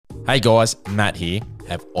Hey guys, Matt here.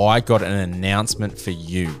 Have I got an announcement for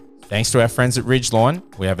you? Thanks to our friends at Ridgeline,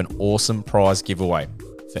 we have an awesome prize giveaway.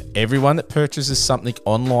 For everyone that purchases something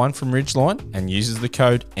online from Ridgeline and uses the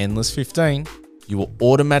code ENDLESS15, you will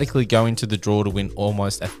automatically go into the draw to win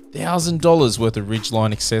almost $1,000 worth of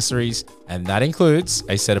Ridgeline accessories, and that includes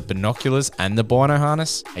a set of binoculars and the bino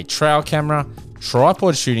harness, a trail camera,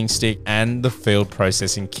 tripod shooting stick, and the field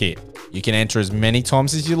processing kit. You can enter as many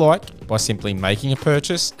times as you like by simply making a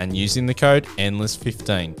purchase and using the code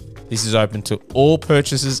ENDLESS15. This is open to all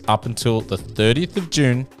purchases up until the 30th of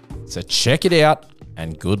June, so check it out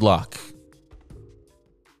and good luck.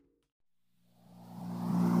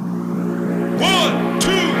 1, 2,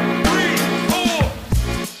 3, 4.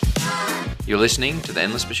 You're listening to the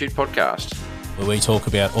Endless Pursuit podcast, where we talk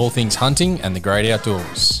about all things hunting and the great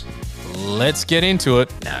outdoors. Let's get into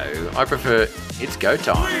it. No, I prefer it's go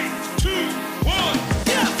time. 3, 2, 1,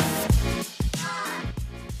 yeah!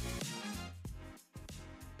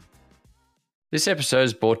 This episode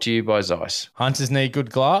is brought to you by Zeiss. Hunters need good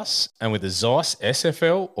glass, and with the Zeiss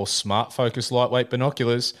SFL or Smart Focus lightweight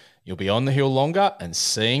binoculars, you'll be on the hill longer and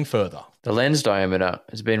seeing further. The lens diameter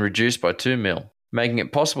has been reduced by 2 mil, making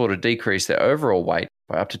it possible to decrease their overall weight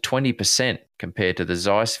by up to 20% compared to the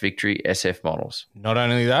Zeiss Victory SF models. Not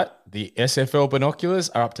only that, the SFL binoculars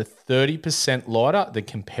are up to 30% lighter than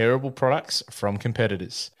comparable products from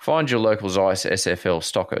competitors. Find your local Zeiss SFL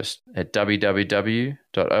stockist at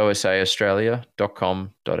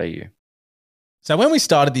www.osaaustralia.com.au. So when we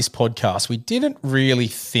started this podcast, we didn't really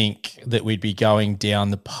think that we'd be going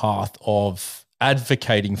down the path of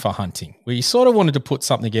advocating for hunting. We sort of wanted to put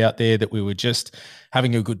something out there that we were just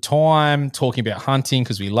having a good time, talking about hunting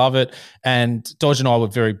because we love it. And Dodge and I were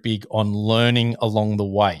very big on learning along the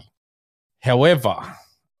way. However,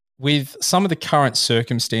 with some of the current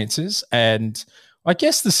circumstances and I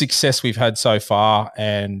guess the success we've had so far,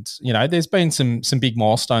 and there's been some big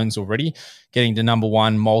milestones already, getting to number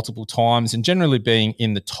one multiple times and generally being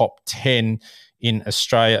in the top 10 in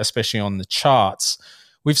Australia, especially on the charts.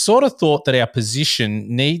 We've sort of thought that our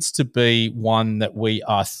position needs to be one that we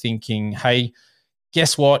are thinking, hey,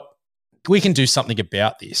 guess what? We can do something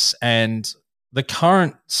about this. And the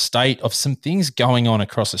current state of some things going on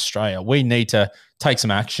across Australia, we need to take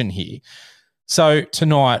some action here. So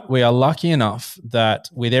tonight, we are lucky enough that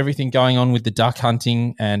with everything going on with the duck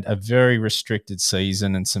hunting and a very restricted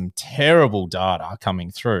season and some terrible data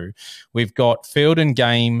coming through, we've got Field and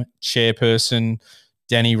Game Chairperson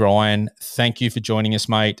Danny Ryan. Thank you for joining us,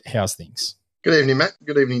 mate. How's things? Good evening, Matt.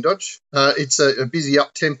 Good evening, Dodge. It's a busy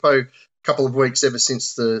up-tempo couple of weeks ever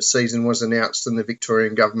since the season was announced and the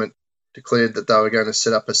Victorian government declared that they were going to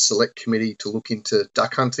set up a select committee to look into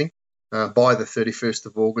duck hunting by the 31st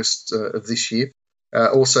of August of this year.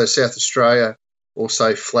 Also, South Australia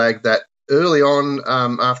also flagged that early on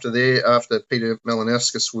after Peter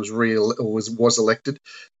Malinauskas was elected.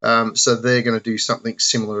 So they're going to do something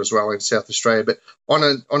similar as well in South Australia, but on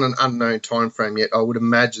an unknown time frame yet. I would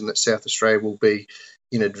imagine that South Australia will be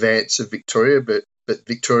in advance of Victoria, but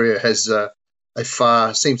Victoria has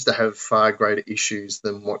seems to have far greater issues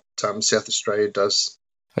than what South Australia does.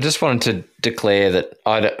 I just wanted to declare that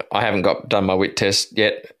I haven't done my wit test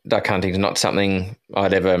yet. Duck hunting is not something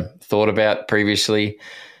I'd ever thought about previously.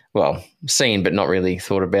 Well, seen but not really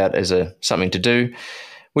thought about as something to do.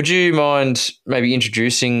 Would you mind maybe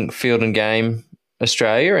introducing Field and Game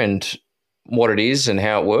Australia and what it is and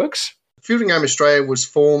how it works? Field and Game Australia was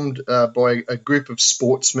formed by a group of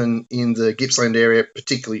sportsmen in the Gippsland area,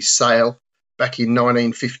 particularly Sale, back in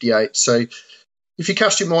 1958. So if you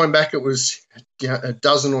cast your mind back, it was a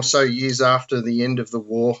dozen or so years after the end of the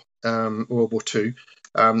war, World War II.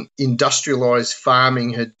 Industrialised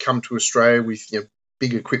farming had come to Australia with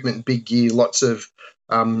big equipment, big gear, lots of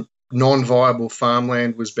non-viable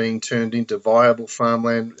farmland was being turned into viable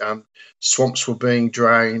farmland. Swamps were being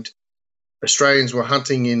drained. Australians were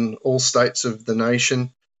hunting in all states of the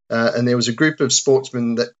nation, and there was a group of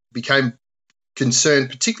sportsmen that became concerned,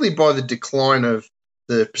 particularly by the decline of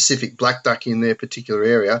the Pacific black duck in their particular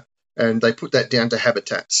area, and they put that down to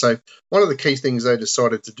habitat. So one of the key things they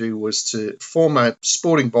decided to do was to form a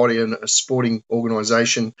sporting body and a sporting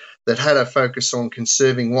organisation that had a focus on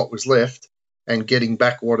conserving what was left and getting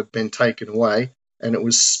back what had been taken away, and it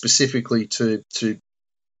was specifically to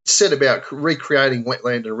set about recreating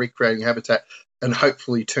wetland and recreating habitat and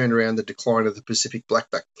hopefully turn around the decline of the Pacific black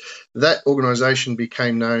duck. That organisation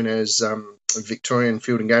became known as Victorian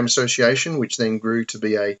Field and Game Association, which then grew to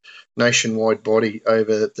be a nationwide body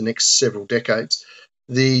over the next several decades.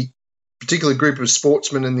 The particular group of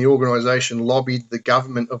sportsmen and the organisation lobbied the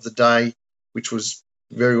government of the day, which was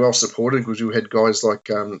very well supported because we had guys like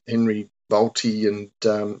Henry Volty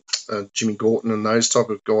and Jimmy Gorton and those type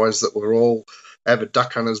of guys that were all avid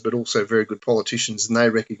duck hunters, but also very good politicians, and they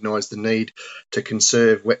recognised the need to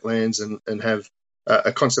conserve wetlands and have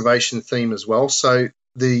a conservation theme as well. So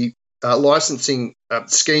the licensing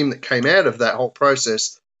scheme that came out of that whole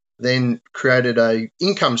process then created a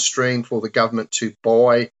income stream for the government to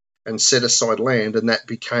buy and set aside land, and that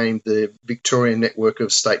became the Victorian network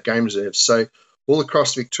of state game reserves. So all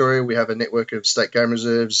across Victoria, we have a network of state game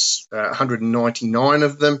reserves, 199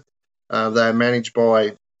 of them. They are managed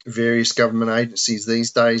by various government agencies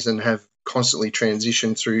these days and have constantly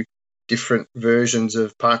transitioned through different versions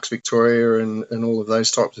of Parks Victoria and all of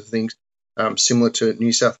those types of things. Similar to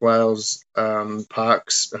New South Wales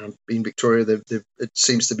parks in Victoria, it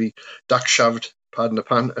seems to be duck shoved, pardon the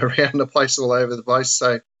pun, around the place all over the place.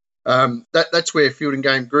 So that's where Field and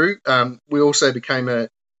Game grew. We also became an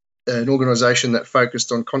organisation that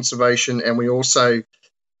focused on conservation, and we also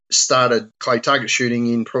started clay target shooting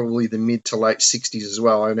in probably the mid to late 60s as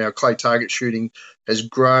well. And our clay target shooting has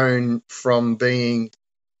grown from being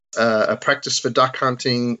a practice for duck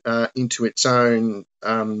hunting into its own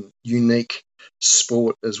unique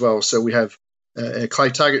sport as well. So we have a clay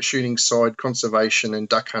target shooting side, conservation and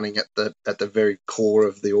duck hunting at the very core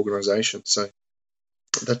of the organisation. So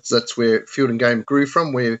that's where Field and Game grew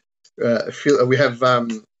from. We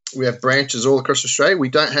have branches all across Australia. We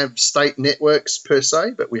don't have state networks per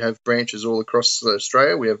se, but we have branches all across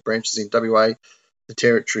Australia. We have branches in WA, the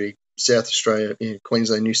Territory, South Australia,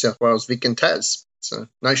 Queensland, New South Wales, Vic and Tas. So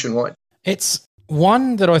nationwide. It's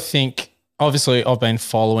one that I think, obviously, I've been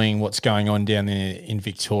following what's going on down there in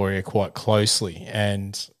Victoria quite closely,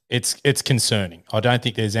 and it's concerning. I don't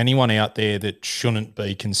think there's anyone out there that shouldn't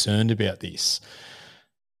be concerned about this.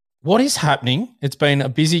 What is happening? It's been a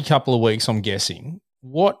busy couple of weeks, I'm guessing.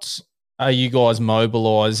 What are you guys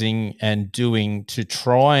mobilising and doing to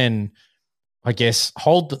try and, I guess,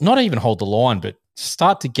 not even hold the line, but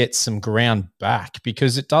start to get some ground back?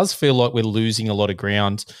 Because it does feel like we're losing a lot of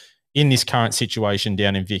ground in this current situation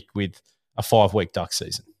down in Vic with a 5-week duck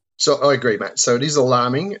season. So I agree, Matt. So it is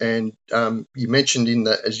alarming, and you mentioned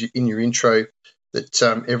in your intro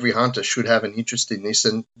that every hunter should have an interest in this,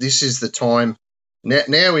 and this is the time.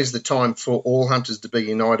 Now is the time for all hunters to be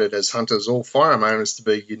united as hunters, all firearm owners to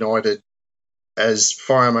be united as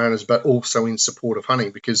firearm owners, but also in support of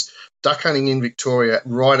hunting, because duck hunting in Victoria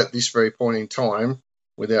right at this very point in time,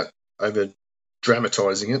 without over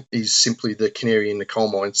dramatising it, is simply the canary in the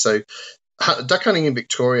coal mine. So duck hunting in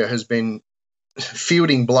Victoria has been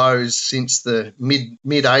fielding blows since the mid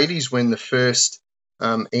 80s, when the first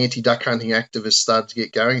anti-duck hunting activists started to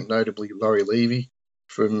get going, notably Laurie Levy,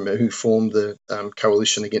 who formed the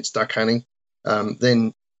Coalition Against Duck Hunting.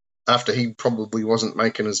 Then after he probably wasn't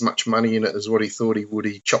making as much money in it as what he thought he would,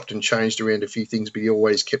 he chopped and changed around a few things, but he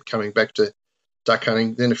always kept coming back to duck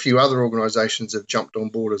hunting. Then a few other organisations have jumped on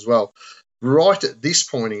board as well. Right at this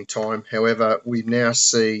point in time, however, we now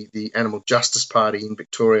see the Animal Justice Party in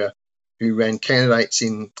Victoria, who ran candidates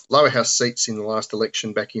in lower house seats in the last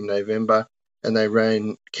election back in November, and they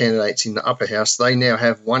ran candidates in the upper house. They now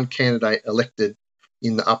have one candidate elected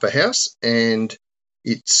in the upper house, and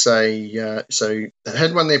it's so they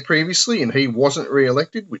had one there previously, and he wasn't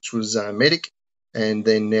re-elected, which was Medic, and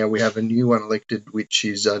then now we have a new one elected, which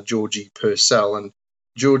is Georgie Purcell, and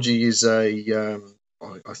Georgie is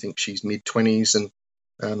I think she's mid-20s,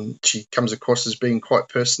 and she comes across as being quite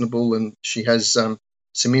personable, and she has some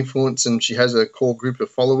influence, and she has a core group of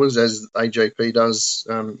followers, as AJP does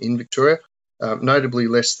in Victoria. Notably,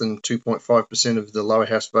 less than 2.5% of the lower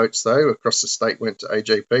house votes, though, across the state went to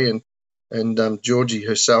AJP, and Georgie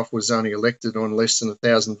herself was only elected on less than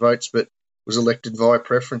 1,000 votes, but was elected via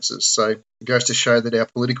preferences. So it goes to show that our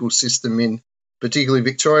political system in particularly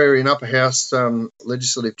Victoria, in upper house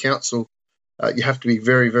legislative council, you have to be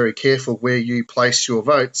very, very careful where you place your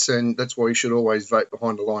votes, and that's why you should always vote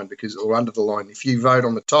behind the line or under the line. If you vote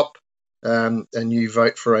on the top and you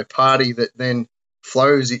vote for a party that then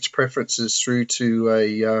flows its preferences through to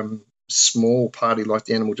a small party like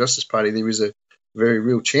the Animal Justice Party, there is a very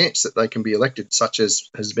real chance that they can be elected, such as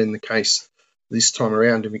has been the case this time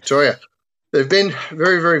around in Victoria. They've been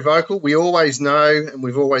very, very vocal. We always know, and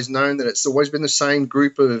we've always known, that it's always been the same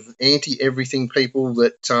group of anti-everything people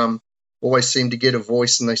that always seem to get a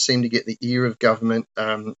voice, and they seem to get the ear of government.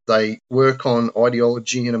 They work on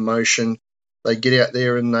ideology and emotion. They get out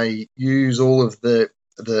there and they use all of they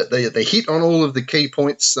hit on all of the key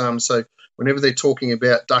points. So whenever they're talking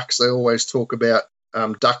about ducks, they always talk about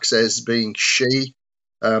ducks as being she.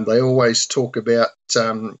 They always talk about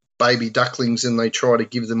baby ducklings, and they try to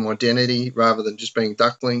give them identity rather than just being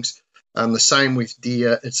ducklings. The same with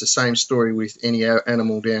deer. It's the same story with any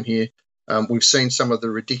animal down here. We've seen some of the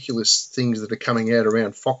ridiculous things that are coming out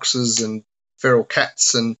around foxes and feral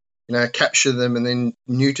cats, and capture them and then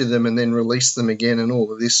neuter them and then release them again, and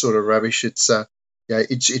all of this sort of rubbish.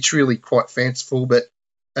 It's really quite fanciful, but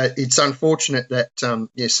it's unfortunate that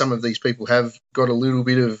some of these people have got a little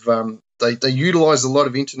bit of they utilise a lot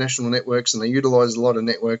of international networks, and they utilise a lot of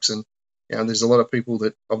networks, and there's a lot of people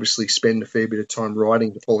that obviously spend a fair bit of time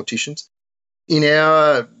writing to politicians. In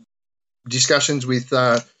our discussions with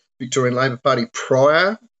Victorian Labor Party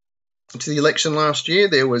prior to the election last year,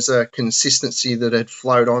 there was a consistency that had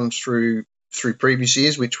flowed on through previous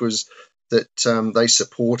years, which was that they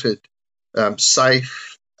supported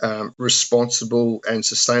safe, responsible and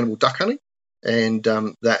sustainable duck hunting, and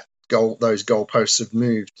those goalposts have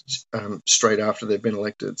moved straight after they've been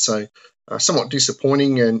elected. So somewhat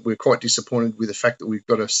disappointing, and we're quite disappointed with the fact that we've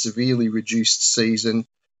got a severely reduced season.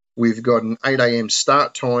 We've got an 8 a.m.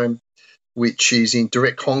 start time, which is in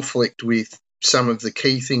direct conflict with some of the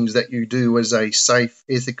key things that you do as a safe,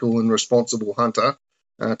 ethical and responsible hunter,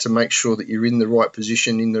 to make sure that you're in the right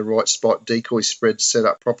position, in the right spot, decoy spreads set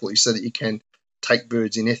up properly so that you can take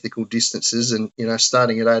birds in ethical distances. And,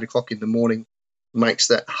 starting at 8 o'clock in the morning makes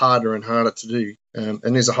that harder and harder to do. And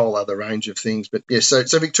there's a whole other range of things. But, yeah, so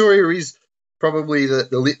Victoria is probably the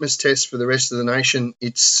litmus test for the rest of the nation.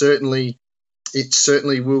 It certainly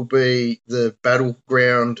will be the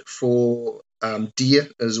battleground for deer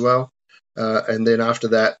as well. And then after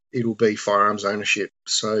that, it'll be firearms ownership.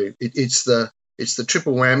 So it's the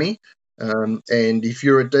triple whammy. And if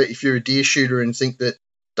you're a deer shooter and think that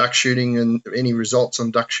duck shooting and any results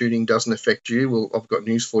on duck shooting doesn't affect you, well, I've got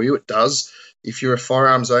news for you. It does. If you're a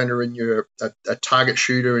firearms owner and you're a target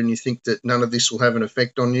shooter and you think that none of this will have an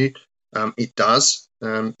effect on you, it does.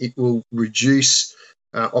 It will reduce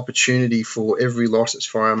opportunity for every licensed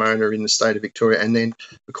firearm owner in the state of Victoria. And then,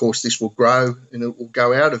 of course, this will grow and it will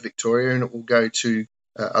go out of Victoria and it will go to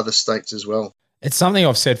other states as well. It's something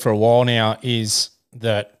I've said for a while now, is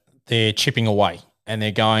that they're chipping away and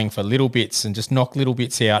they're going for little bits and just knock little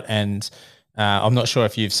bits out. And I'm not sure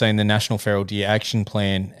if you've seen the National Feral Deer Action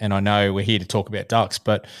Plan, and I know we're here to talk about ducks,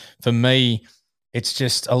 but for me, it's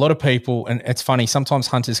just a lot of people, and it's funny, sometimes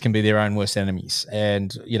hunters can be their own worst enemies.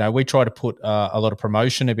 And, we try to put a lot of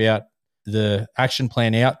promotion about the action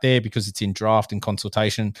plan out there because it's in draft and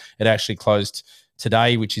consultation. It actually closed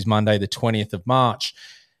today, which is Monday, the 20th of March.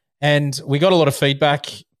 And we got a lot of feedback,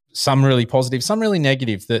 some really positive, some really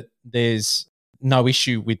negative, that there's no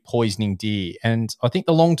issue with poisoning deer. And I think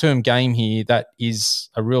the long-term game here, that is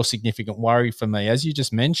a real significant worry for me, as you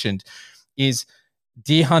just mentioned, is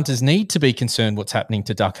deer hunters need to be concerned what's happening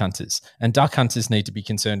to duck hunters, and duck hunters need to be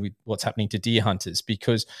concerned with what's happening to deer hunters,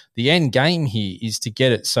 because the end game here is to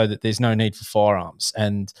get it so that there's no need for firearms,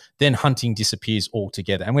 and then hunting disappears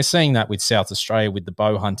altogether. And we're seeing that with South Australia with the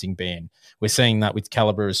bow hunting ban. We're seeing that with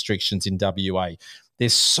caliber restrictions in WA.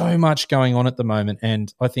 There's so much going on at the moment,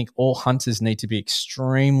 and I think all hunters need to be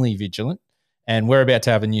extremely vigilant. And we're about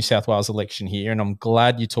to have a New South Wales election here, and I'm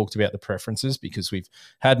glad you talked about the preferences, because we've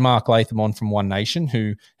had Mark Latham on from One Nation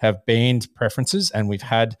who have banned preferences, and we've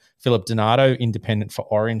had Philip Donato, independent for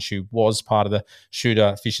Orange, who was part of the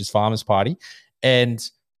Shooter Fishers Farmers Party, and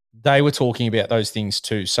they were talking about those things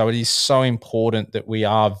too. So it is so important that we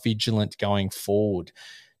are vigilant going forward.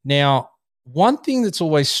 Now, one thing that's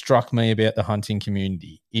always struck me about the hunting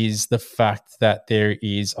community is the fact that there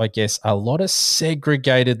is, I guess, a lot of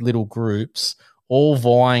segregated little groups all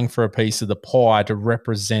vying for a piece of the pie to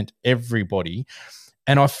represent everybody.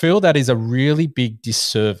 And I feel that is a really big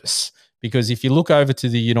disservice, because if you look over to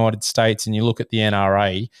the United States and you look at the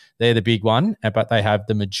NRA, they're the big one, but they have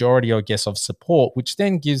the majority, I guess, of support, which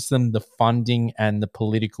then gives them the funding and the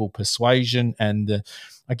political persuasion and the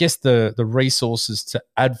resources to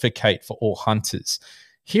advocate for all hunters.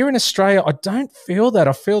 Here in Australia, I don't feel that.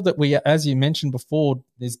 I feel that we, as you mentioned before,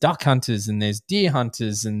 there's duck hunters and there's deer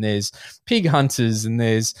hunters and there's pig hunters and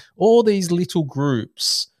there's all these little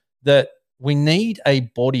groups that we need a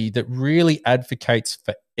body that really advocates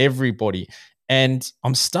for everybody. And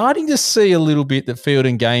I'm starting to see a little bit that Field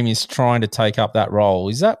and Game is trying to take up that role.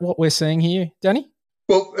 Is that what we're seeing here, Danny?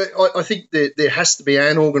 Well, I think that there has to be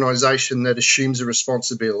an organisation that assumes a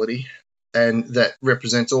responsibility and that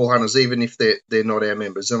represents all hunters, even if they're not our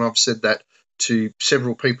members. And I've said that to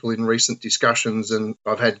several people in recent discussions, and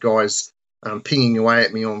I've had guys pinging away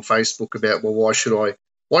at me on Facebook about, well, why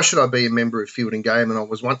should I be a member of Field and Game? And I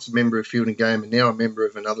was once a member of Field and Game and now a member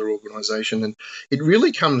of another organisation. And it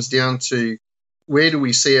really comes down to, where do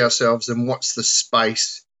we see ourselves and what's the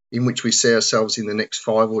space in which we see ourselves in the next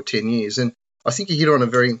 5 or 10 years? And I think you hit on a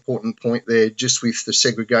very important point there, just with the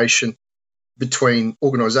segregation between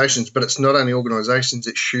organisations, but it's not only organisations,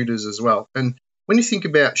 it's shooters as well. And when you think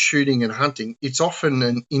about shooting and hunting, it's often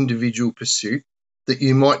an individual pursuit that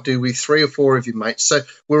you might do with 3 or 4 of your mates. So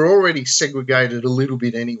we're already segregated a little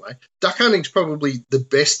bit anyway. Duck hunting is probably the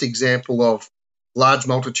best example of large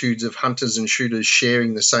multitudes of hunters and shooters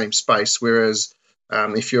sharing the same space, whereas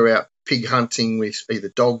if you're out pig hunting with either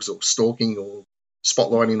dogs or stalking or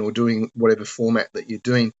spotlighting or doing whatever format that you're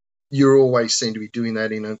doing, you always seem to be doing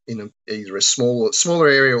that in either a smaller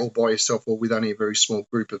area or by yourself or with only a very small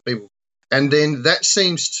group of people. And then that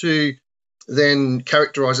seems to then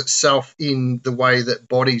characterise itself in the way that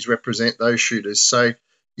bodies represent those shooters. So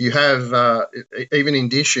you have, even in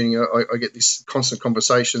dishing, I get these constant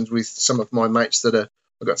conversations with some of my mates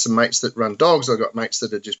I've got some mates that run dogs, I've got mates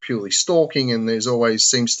that are just purely stalking, and there's always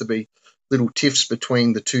seems to be little tiffs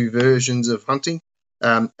between the two versions of hunting.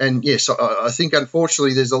 And yes, I think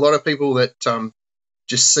unfortunately there's a lot of people that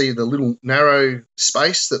just see the little narrow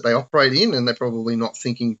space that they operate in, and they're probably not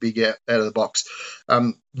thinking big out of the box.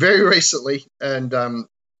 Very recently, and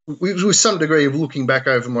with some degree of looking back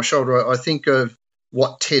over my shoulder, I think of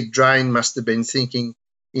what Ted Drain must have been thinking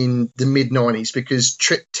in the mid-90s, because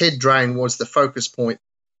Ted Drain was the focus point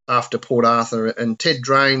after Port Arthur, and Ted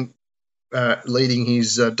Drain leading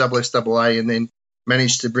his SSAA and then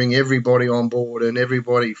managed to bring everybody on board, and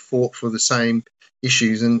everybody fought for the same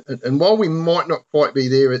issues. And while we might not quite be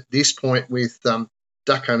there at this point with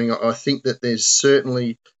duck hunting, I think that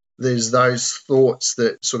there's those thoughts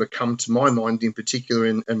that sort of come to my mind in particular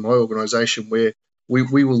in my organisation, where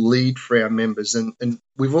we will lead for our members, and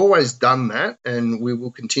we've always done that, and we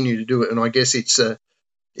will continue to do it. And I guess it's a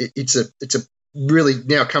really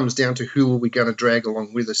now comes down to who are we going to drag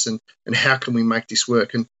along with us, and how can we make this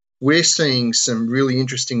work. And we're seeing some really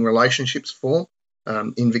interesting relationships form.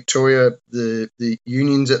 In Victoria, the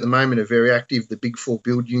unions at the moment are very active. The Big Four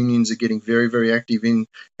build unions are getting very, very active in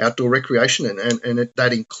outdoor recreation, and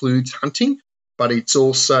that includes hunting, but it's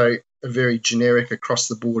also a very generic across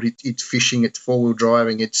the board. It's fishing, it's four-wheel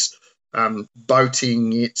driving, it's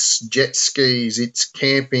boating, it's jet skis, it's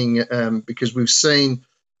camping, because we've seen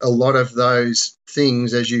a lot of those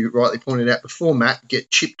things, as you rightly pointed out before, Matt, get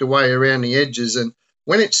chipped away around the edges. And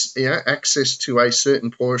when it's access to a certain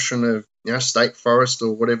portion of state forest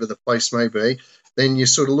or whatever the place may be, then you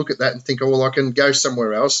sort of look at that and think, oh, well, I can go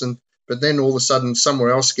somewhere else. But then all of a sudden somewhere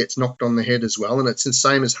else gets knocked on the head as well. And it's the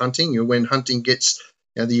same as hunting. When hunting gets,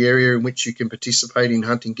 the area in which you can participate in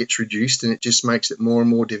hunting gets reduced, and it just makes it more and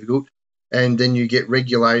more difficult. And then you get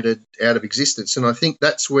regulated out of existence. And I think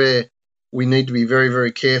that's where we need to be very,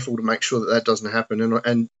 very careful to make sure that doesn't happen.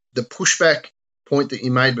 And the pushback point that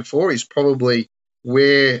you made before is probably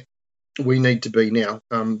where we need to be now.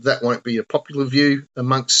 That won't be a popular view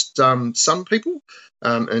amongst some people,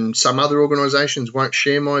 and some other organisations won't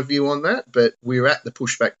share my view on that, but we're at the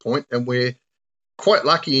pushback point, and we're quite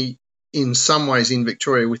lucky in some ways in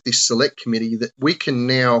Victoria with this select committee that we can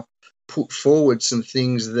now put forward some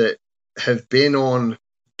things that have been on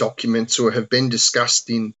documents or have been discussed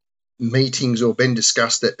in meetings or been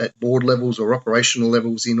discussed at board levels or operational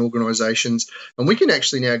levels in organisations. And we can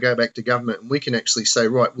actually now go back to government and we can actually say,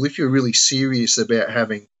 right, well, if you're really serious about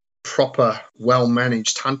having proper,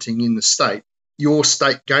 well-managed hunting in the state, your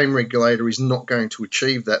state game regulator is not going to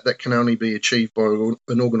achieve that. That can only be achieved by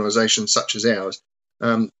an organisation such as ours.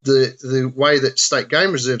 The way that state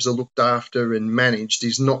game reserves are looked after and managed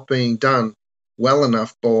is not being done well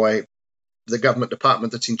enough by the government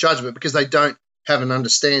department that's in charge of it, because they don't have an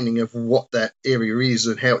understanding of what that area is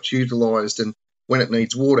and how it's utilised, and when it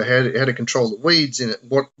needs water, how to control the weeds in it,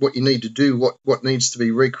 what you need to do, what needs to be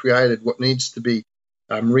recreated, what needs to be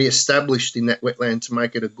re-established in that wetland to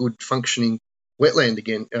make it a good functioning wetland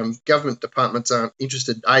again. Government departments aren't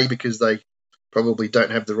interested, A, because they probably don't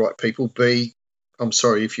have the right people, B, I'm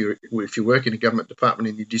sorry if you work in a government department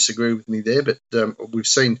and you disagree with me there, but we've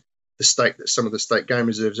seen the state that some of the state game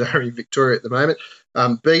reserves are in Victoria at the moment.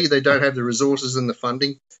 B, they don't have the resources and the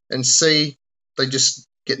funding, and C, they just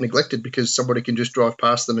get neglected because somebody can just drive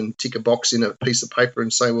past them and tick a box in a piece of paper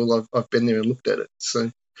and say, well, I've been there and looked at it.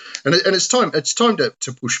 So, and it's time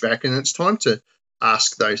to push back, and it's time to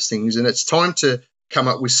ask those things, and it's time to come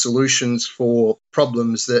up with solutions for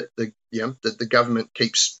problems that the government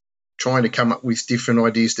keeps trying to come up with different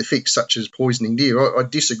ideas to fix, such as poisoning deer. I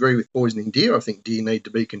disagree with poisoning deer. I think deer need to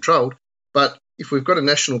be controlled. But if we've got a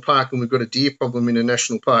national park and we've got a deer problem in a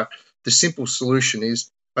national park, the simple solution is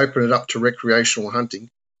open it up to recreational hunting,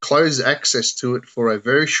 close access to it for a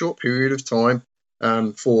very short period of time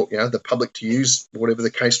for the public to use, whatever the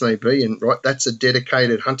case may be. And right, that's a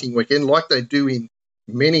dedicated hunting weekend like they do in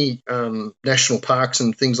many national parks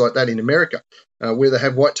and things like that in America where they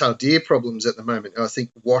have white-tailed deer problems at the moment. I think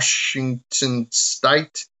Washington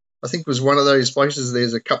State, I think, was one of those places.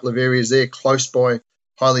 There's a couple of areas there close by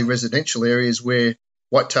highly residential areas where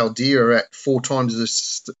white-tailed deer are at 4 times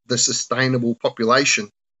the sustainable population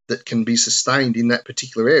that can be sustained in that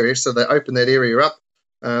particular area. So they open that area up.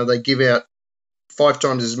 They give out 5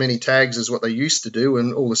 times as many tags as what they used to do,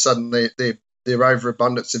 and all of a sudden their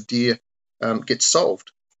overabundance of deer gets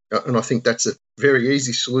solved. And I think that's a very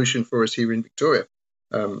easy solution for us here in Victoria,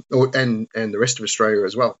 and the rest of Australia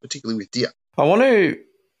as well, particularly with deer. I want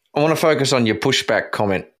to focus on your pushback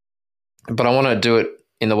comment, but I want to do it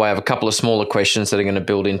in the way of a couple of smaller questions that are going to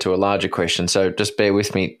build into a larger question. So just bear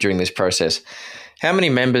with me during this process. How many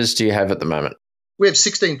members do you have at the moment? We have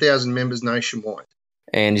 16,000 members nationwide.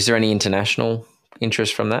 And is there any international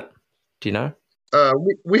interest from that? Do you know?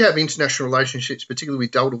 We have international relationships, particularly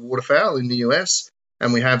with Delta Waterfowl in the US,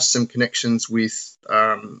 and we have some connections with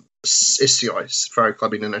SCI, Safari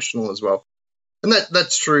Club International, as well. And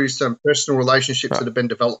that's through some personal relationships that have been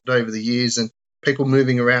developed over the years, and people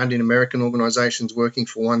moving around in American organisations, working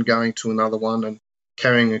for one, going to another one, and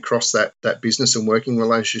carrying across that business and working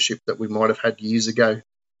relationship that we might have had years ago.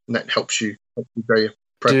 And that helps you grow your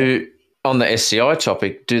profile. On the SCI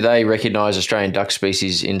topic, do they recognise Australian duck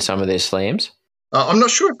species in some of their slams? I'm not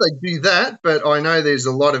sure if they do that, but I know there's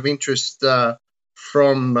a lot of interest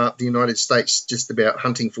from the United States just about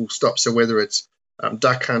hunting full stop. So whether it's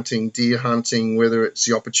duck hunting, deer hunting, whether it's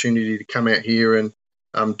the opportunity to come out here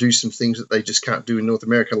and do some things that they just can't do in North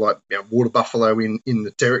America, like water buffalo in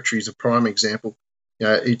the territory is a prime example.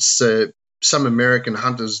 It's some American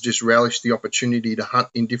hunters just relish the opportunity to hunt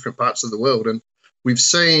in different parts of the world. And we've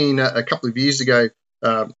seen a couple of years ago,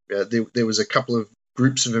 there was a couple of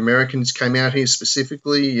groups of Americans came out here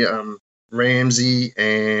specifically. Ramsey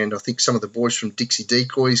and I think some of the boys from Dixie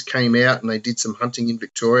Decoys came out and they did some hunting in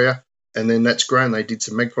Victoria. And then that's grown. They did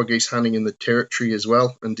some magpie geese hunting in the territory as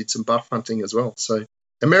well and did some buff hunting as well. So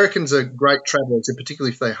Americans are great travellers, and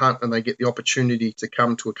particularly if they hunt and they get the opportunity to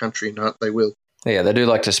come to a country and hunt, they will. Yeah, they do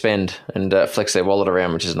like to spend and flex their wallet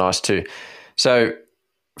around, which is nice too. So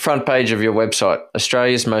front page of your website,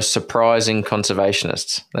 Australia's most surprising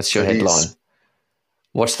conservationists. That's your headline.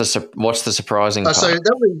 What's the surprising part? So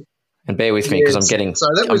that was, and bear with me because I'm getting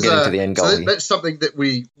to the end goal. So that's something that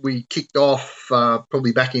we kicked off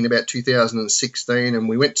probably back in about 2016, and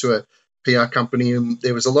we went to a PR company, and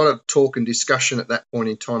there was a lot of talk and discussion at that point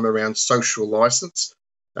in time around social license,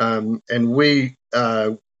 and we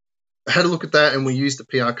had a look at that, and we used the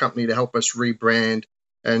PR company to help us rebrand.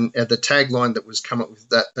 And the tagline that was come up with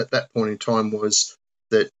that at that point in time was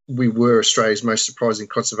that we were Australia's most surprising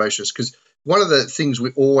conservationists, because one of the things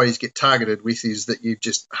we always get targeted with is that you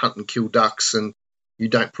just hunt and kill ducks and you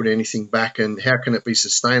don't put anything back. And how can it be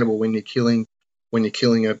sustainable when you're killing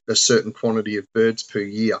a certain quantity of birds per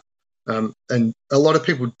year? And a lot of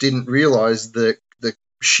people didn't realise the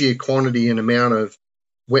sheer quantity and amount of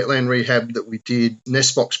wetland rehab that we did,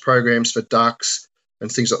 nest box programs for ducks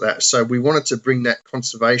and things like that. So we wanted to bring that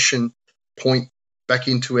conservation point back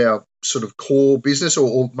into our sort of core business,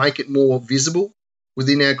 or make it more visible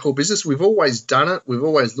within our core business. We've always done it. We've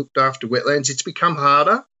always looked after wetlands. It's become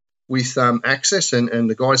harder with access, and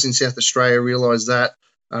the guys in South Australia realise that.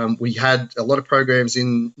 We had a lot of programs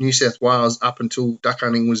in New South Wales up until duck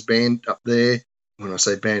hunting was banned up there. When I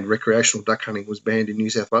say banned, recreational duck hunting was banned in New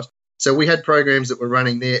South Wales. So we had programs that were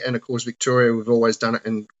running there, and of course Victoria, we've always done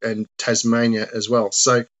it, and Tasmania as well.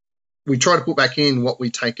 So we try to put back in what we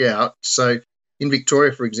take out. So in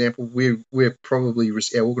Victoria, for example, we're probably,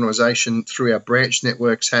 our organisation through our branch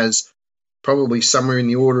networks has probably somewhere in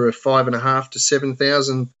the order of 5,500 to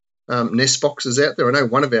 7,000 nest boxes out there. I know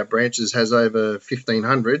one of our branches has over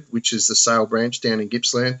 1,500, which is the Sale branch down in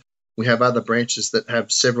Gippsland. We have other branches that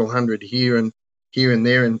have several hundred here and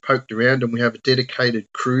there and poked around, and we have a dedicated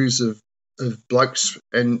crews of blokes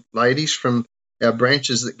and ladies from our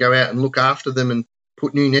branches that go out and look after them and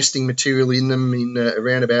put new nesting material in them in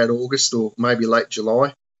around about August or maybe late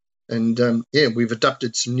July. And we've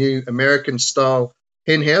adopted some new American-style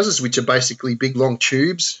hen houses, which are basically big, long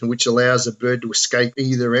tubes, which allows a bird to escape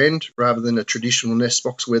either end rather than a traditional nest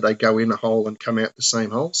box where they go in a hole and come out the same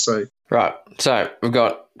hole. So right. So we've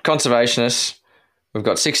got conservationists, we've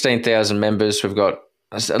got 16,000 members, we've got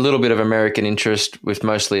a little bit of American interest with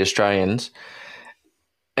mostly Australians.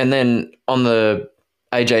 And then on the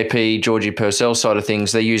AJP, Georgie Purcell side of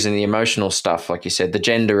things, they're using the emotional stuff, like you said, the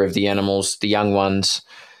gender of the animals, the young ones.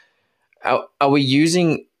 Are we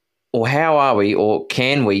using, or how are we, or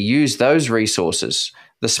can we use those resources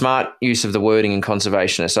the smart use of the wording in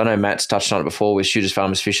conservationists. I know Matt's touched on it before with Shooters,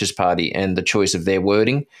 Farmers, Fishers Party, and the choice of their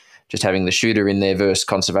wording. Just having the shooter in there versus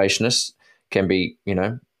conservationists can be,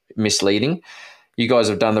 misleading. You guys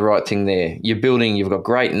have done the right thing there. You've got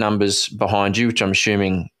great numbers behind you, which I'm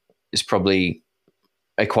assuming is probably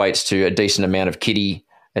equates to a decent amount of kitty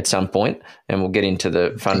at some point, and we'll get into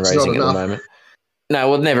the fundraising at the moment. No,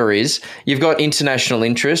 well, it never is. You've got international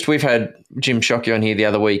interest. We've had Jim Shockey on here the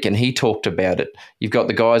other week, and he talked about it. You've got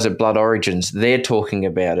the guys at Blood Origins. They're talking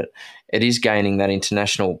about it. It is gaining that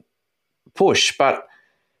international push. But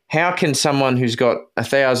how can someone who's got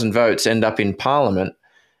 1,000 votes end up in Parliament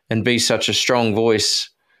and be such a strong voice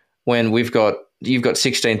when you've got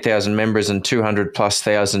 16,000 members and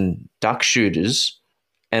 200,000+ duck shooters,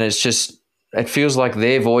 and it feels like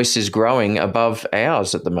their voice is growing above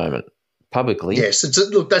ours at the moment publicly? Yes,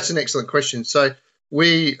 look, that's an excellent question. So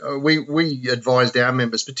we advised our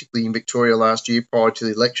members, particularly in Victoria last year prior to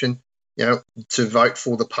the election, to vote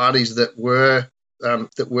for the parties that were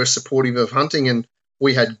supportive of hunting, and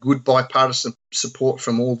we had good bipartisan support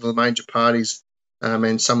from all the major parties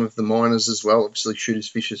and some of the miners as well. Obviously, Shooters,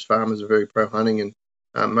 Fishers, Farmers are very pro-hunting,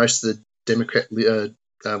 and most of the Democrat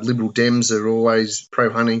Liberal Dems are always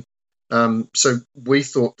pro-hunting. So we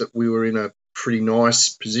thought that we were in a pretty nice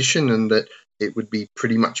position and that it would be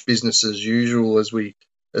pretty much business as usual as we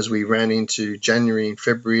ran into January and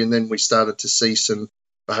February, and then we started to see some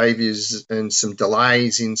behaviours and some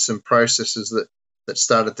delays in some processes that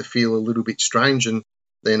started to feel a little bit strange, and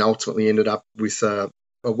then ultimately ended up with a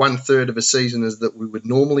 1/3 of a season as that we would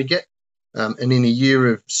normally get. And in a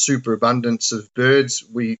year of superabundance of birds,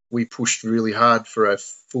 we pushed really hard for a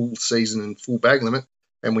full season and full bag limit,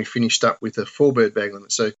 and we finished up with a 4-bird bag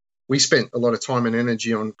limit. So we spent a lot of time and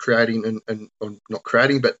energy on creating and on not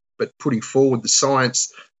creating, but putting forward the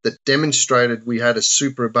science that demonstrated we had a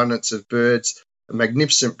superabundance of birds, a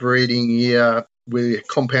magnificent breeding year where a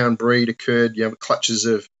compound breed occurred, clutches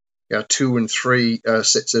of 2 and 3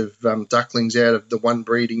 sets of ducklings out of the one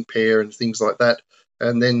breeding pair and things like that.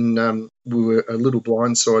 And then we were a little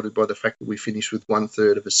blindsided by the fact that we finished with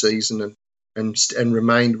 1/3 of a season and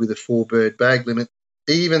remained with a 4-bird bag limit,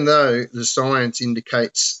 even though the science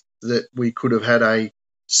indicates that we could have had a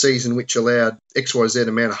season which allowed XYZ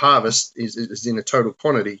amount of harvest is in a total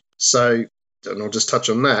quantity. So, and I'll just touch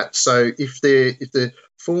on that. So if the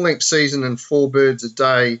full-length season and 4 birds a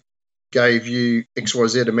day gave you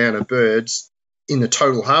XYZ amount of birds in the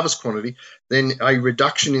total harvest quantity, then a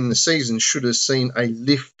reduction in the season should have seen a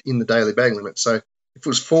lift in the daily bag limit. So if it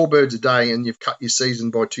was 4 birds a day and you've cut your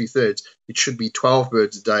season by 2/3, it should be 12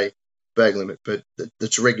 birds a day bag limit, but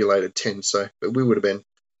that's regulated 10. So, but we would have been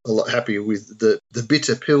a lot happier with the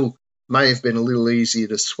bitter pill. May have been a little easier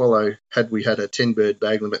to swallow had we had a 10-bird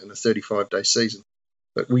bag limit and a 35-day season,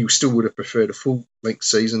 but we still would have preferred a full-length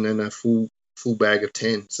season and a full bag of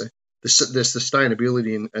 10. So the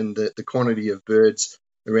sustainability and the quantity of birds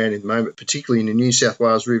around in the moment, particularly in the New South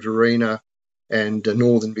Wales Riverina and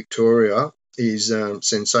northern Victoria, is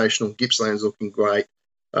sensational. Gippsland's looking great.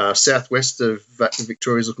 Southwest of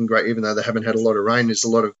Victoria is looking great, even though they haven't had a lot of rain. There's a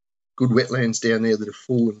lot of good wetlands down there that are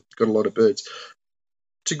full and got a lot of birds.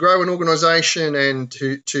 To grow an organisation and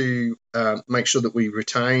to make sure that we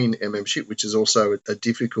retain our membership, which is also a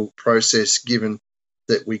difficult process given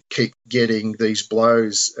that we keep getting these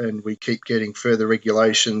blows and we keep getting further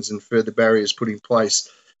regulations and further barriers put in place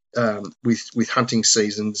with hunting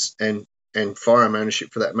seasons and firearm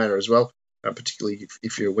ownership for that matter as well, particularly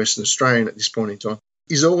if you're a Western Australian at this point in time,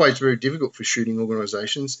 is always very difficult for shooting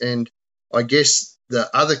organisations. And I guess the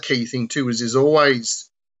other key thing too is there's always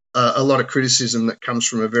a lot of criticism that comes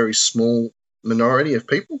from a very small minority of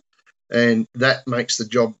people, and that makes the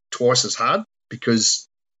job twice as hard because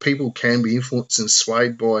people can be influenced and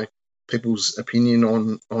swayed by people's opinion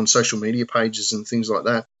on social media pages and things like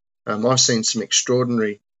that. I've seen some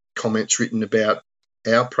extraordinary comments written about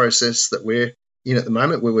our process that we're in at the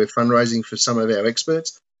moment, where we're fundraising for some of our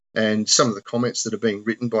experts, and some of the comments that are being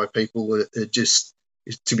written by people are just,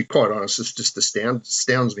 to be quite honest, it just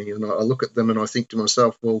astounds me. And I look at them and I think to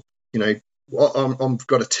myself, well, I've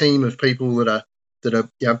got a team of people that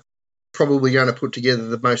are probably going to put together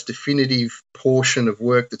the most definitive portion of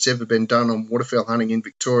work that's ever been done on waterfowl hunting in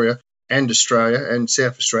Victoria and Australia and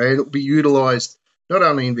South Australia. It'll be utilised not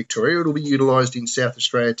only in Victoria, it'll be utilised in South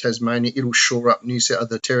Australia, Tasmania. It'll shore up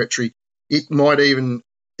the territory. It might even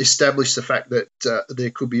establish the fact that there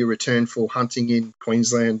could be a return for hunting in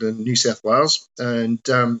Queensland and New South Wales. And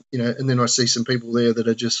and then I see some people there that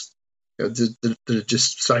are just that are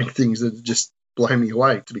just saying things that just blow me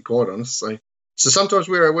away, to be quite honest. So sometimes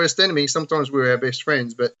we're our worst enemy, sometimes we're our best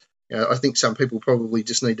friends. But I think some people probably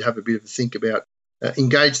just need to have a bit of a think about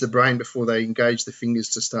engage the brain before they engage the fingers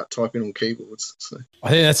to start typing on keyboards. So I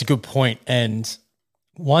think that's a good point. And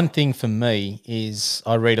one thing for me is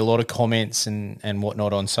I read a lot of comments and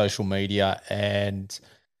whatnot on social media, and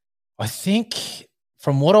I think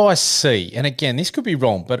from what I see, and again, this could be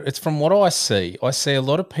wrong, but it's from what I see a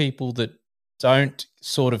lot of people that don't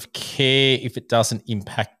sort of care if it doesn't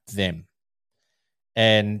impact them.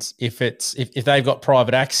 And if they've got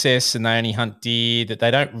private access and they only hunt deer, that they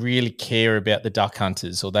don't really care about the duck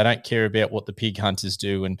hunters, or they don't care about what the pig hunters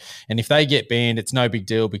do. And if they get banned, it's no big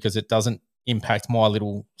deal because it doesn't impact my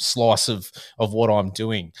little slice of what I'm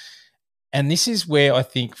doing. And this is where I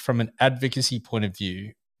think from an advocacy point of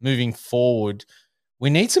view, moving forward, we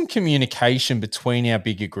need some communication between our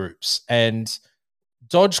bigger groups. And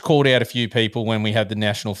Dodge called out a few people when we had the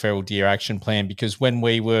National Feral Deer Action Plan, because when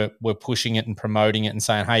we were pushing it and promoting it and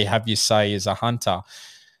saying, hey, have your say as a hunter,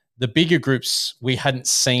 the bigger groups, we hadn't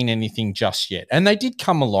seen anything just yet. And they did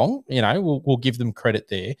come along, we'll give them credit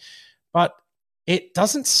there. But it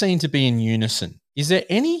doesn't seem to be in unison. Is there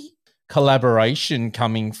any collaboration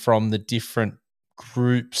coming from the different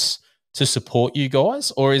groups to support you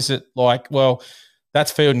guys? Or is it like, well,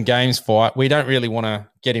 that's Field and Game's fight, we don't really want to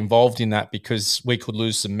get involved in that because we could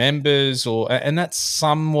lose some members, and that's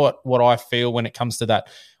somewhat what I feel when it comes to that,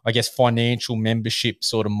 I guess, financial membership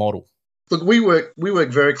sort of model. Look, we work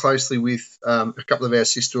very closely with a couple of our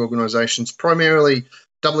sister organisations, primarily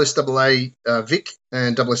SSAA Vic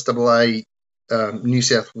and SSAA New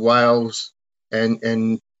South Wales,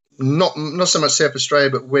 and not so much South Australia,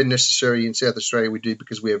 but when necessary in South Australia we do,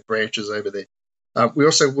 because we have branches over there. We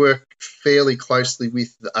also work fairly closely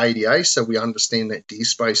with the ADA, so we understand that deer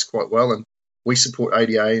space quite well, and we support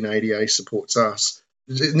ADA and ADA supports us.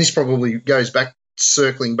 And this probably goes back,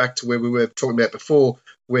 circling back to where we were talking about before,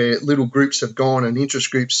 where little groups have gone and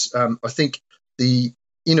interest groups. I think the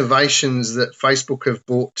innovations that Facebook have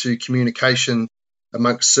brought to communication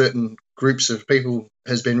amongst certain groups of people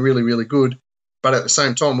has been really, really good. But at the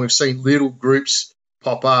same time, we've seen little groups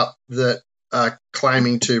pop up that are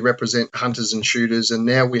claiming to represent hunters and shooters, and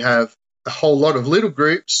now we have a whole lot of little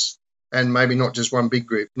groups and maybe not just one big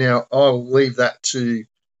group. Now, I'll leave that to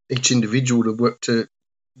each individual to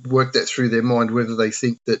work that through their mind, whether they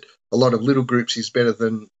think that a lot of little groups is better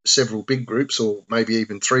than several big groups, or maybe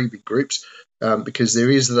even 3 big groups, because there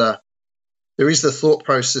is the thought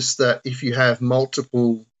process that if you have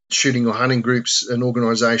multiple shooting or hunting groups and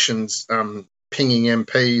organisations pinging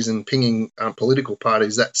MPs and pinging political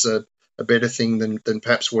parties, that's a better thing than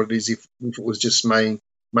perhaps what it is if it was just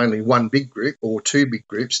mainly one big group or 2 big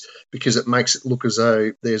groups, because it makes it look as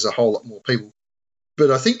though there's a whole lot more people.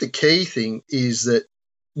 But I think the key thing is that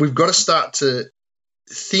we've got to start to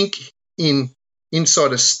think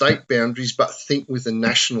inside of state boundaries, but think with a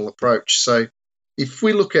national approach. So if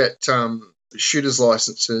we look at shooters'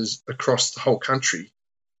 licenses across the whole country,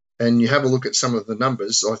 and you have a look at some of the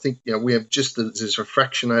numbers, I think we have there's a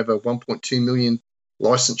fraction over 1.2 million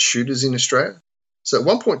licensed shooters in Australia. So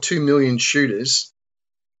 1.2 million shooters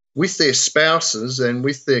with their spouses and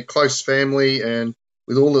with their close family and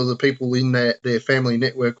with all of the people in their family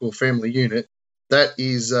network or family unit, that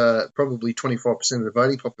is probably 25% of the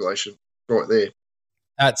voting population right there.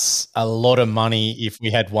 That's a lot of money if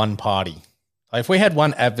we had one party. If we had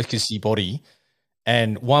one advocacy body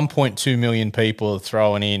and 1.2 million people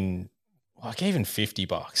throwing in like even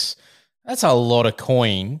 $50, that's a lot of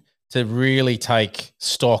coin to really take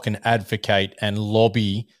stock and advocate and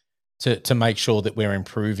lobby to make sure that we're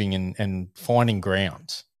improving and finding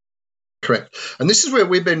ground. Correct. And this is where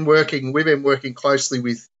we've been working closely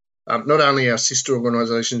with not only our sister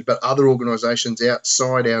organisations, but other organisations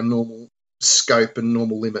outside our normal scope and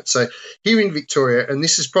normal limit. So here in Victoria, and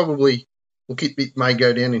this is probably, look, it may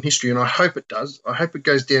go down in history, and I hope it does. I hope it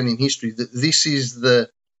goes down in history that this is the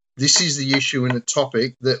issue and the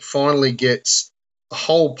topic that finally gets a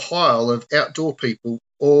whole pile of outdoor people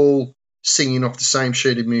all singing off the same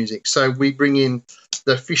sheet of music. So we bring in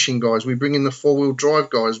the fishing guys, we bring in the 4-wheel drive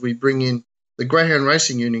guys, we bring in the Greyhound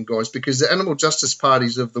Racing Union guys, because the animal justice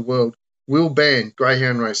parties of the world will ban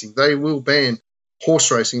greyhound racing. They will ban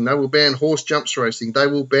horse racing. They will ban horse jumps racing. They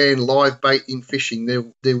will ban live bait in fishing.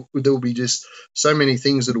 There will be just so many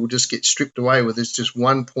things that will just get stripped away with. It's just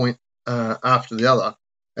one point after the other.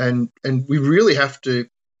 And we really have to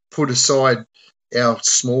put aside our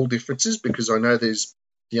small differences, because I know there's,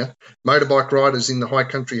 motorbike riders in the high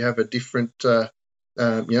country have a different, so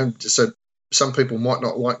some people might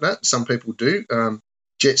not like that. Some people do.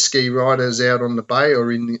 Jet ski riders out on the bay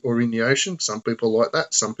or in the ocean, some people like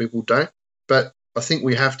that. Some people don't. But I think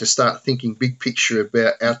we have to start thinking big picture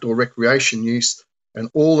about outdoor recreation use and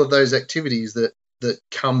all of those activities that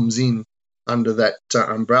comes in under that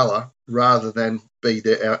umbrella rather than be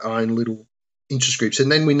our own little interest groups.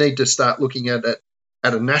 And then we need to start looking at it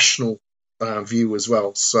at a national view as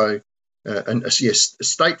well. So, and yes, a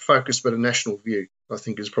state focus, but a national view, I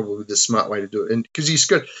think, is probably the smart way to do it. And because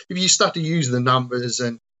if you start to use the numbers,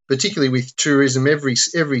 and particularly with tourism, every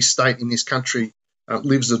state in this country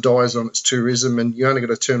lives or dies on its tourism, and you only got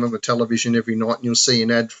to turn on the television every night and you'll see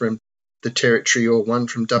an ad from the Territory or one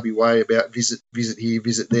from WA about visit here,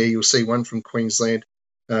 visit there. You'll see one from Queensland.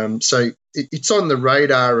 So it's on the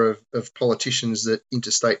radar of politicians that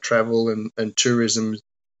interstate travel and tourism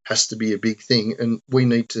has to be a big thing, and we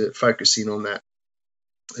need to focus in on that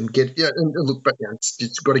and and look back.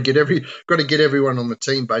 It's got to get everyone on the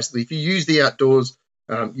team. Basically, if you use the outdoors,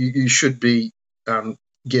 you should be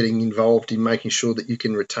getting involved in making sure that you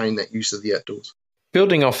can retain that use of the outdoors.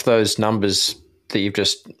 Building off those numbers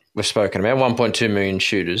that we've spoken about, 1.2 million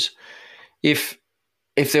shooters. If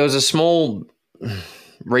there was a small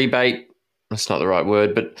rebate, that's not the right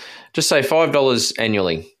word, but just say $5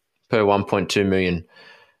 annually per 1.2 million,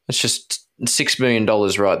 that's just $6 million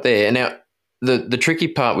right there. And now the tricky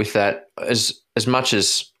part with that, as much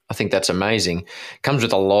as I think that's amazing, comes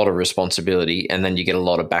with a lot of responsibility, and then you get a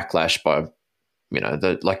lot of backlash by,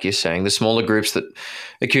 like you're saying, the smaller groups that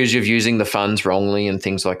accuse you of using the funds wrongly and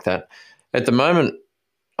things like that. At the moment,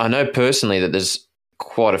 I know personally that there's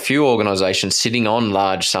quite a few organisations sitting on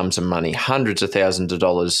large sums of money, hundreds of thousands of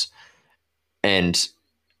dollars, and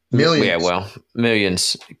millions. Yeah, well,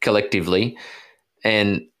 millions collectively,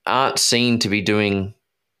 and aren't seen to be doing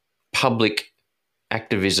public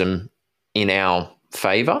activism in our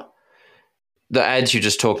favour. The ads you're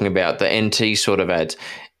just talking about, the NT sort of ads,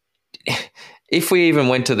 if we even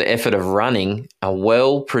went to the effort of running a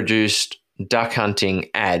well-produced duck hunting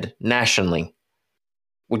ad nationally,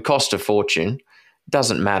 would cost a fortune,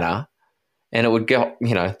 doesn't matter, and it would get,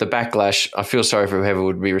 the backlash. I feel sorry for whoever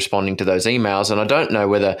would be responding to those emails, and I don't know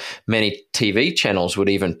whether many TV channels would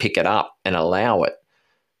even pick it up and allow it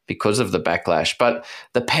because of the backlash. But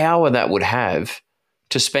the power that would have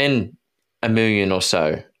to spend $1 million or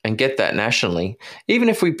so and get that nationally, even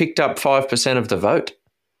if we picked up 5% of the vote,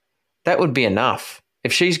 that would be enough.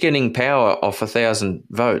 If she's getting power off 1,000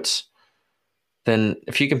 votes, then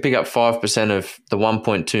if you can pick up 5% of the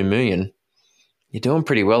 1.2 million, you're doing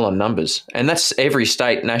pretty well on numbers. And that's every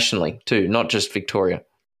state nationally too, not just Victoria.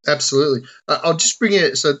 Absolutely. I'll just bring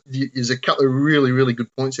it. So there's a couple of really, really good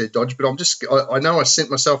points there, Dodge, but I know I sent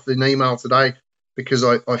myself an email today because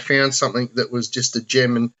I found something that was just a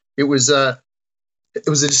gem, and it was a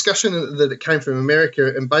discussion that it came from America,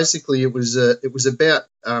 and basically it was about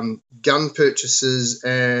gun purchases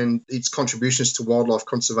and its contributions to wildlife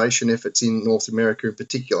conservation efforts in North America in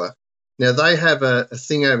particular. Now, they have a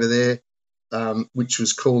thing over there which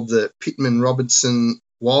was called the Pittman-Robertson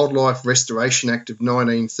Wildlife Restoration Act of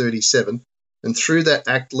 1937, and through that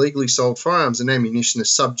act, legally sold firearms and ammunition are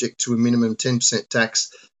subject to a minimum 10%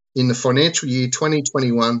 tax. In the financial year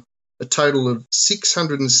 2021, a total of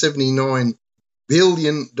 $679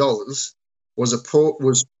 billion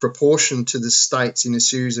was proportioned to the states in a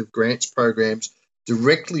series of grants programs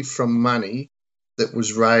directly from money that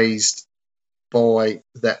was raised by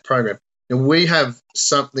that program. And we have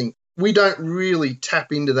something, we don't really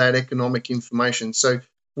tap into that economic information. So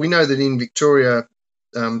we know that in Victoria,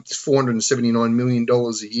 $479 million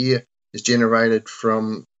a year is generated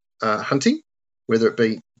from hunting, whether it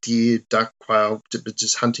be deer, duck, quail, but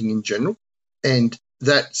just hunting in general. And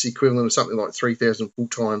that's equivalent of something like 3,000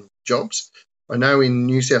 full-time jobs. I know in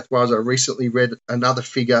New South Wales, I recently read another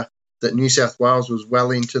figure that New South Wales was well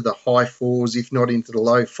into the high fours, if not into the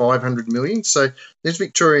low 500 million. So there's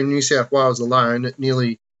Victoria and New South Wales alone at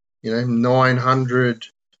nearly, $900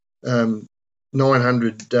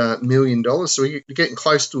 million. So we're getting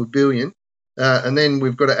close to $1 billion. And then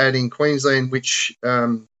we've got to add in Queensland, which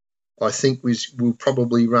I think will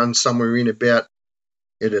probably run somewhere in about,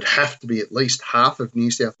 it'd have to be at least half of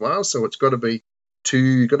New South Wales. So it's got to be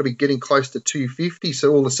getting close to 250.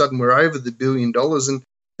 So all of a sudden we're over the $1 billion. And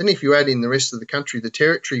then if you add in the rest of the country, the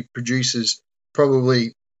Territory produces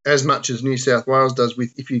probably as much as New South Wales does,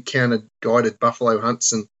 with if you counted guided buffalo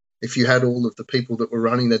hunts, and if you had all of the people that were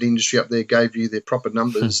running that industry up there gave you their proper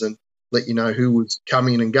numbers and let you know who was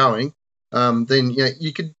coming and going, then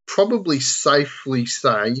you could probably safely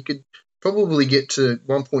say you could probably get to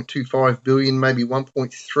 1.25 billion, maybe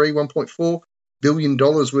 1.3, 1.4 billion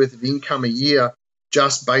dollars worth of income a year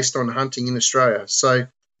just based on hunting in Australia. So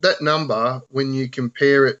that number, when you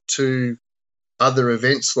compare it to other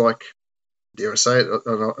events like, dare I say it,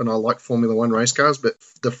 and I like Formula One race cars, but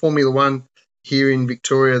the Formula One here in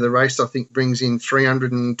Victoria, the race I think brings in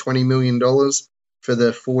 $320 million. for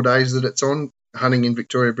the 4 days that it's on. Hunting in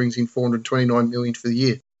Victoria brings in $429 million for the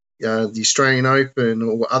year. The Australian Open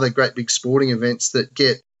or other great big sporting events that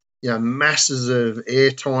get masses of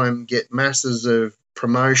airtime, get masses of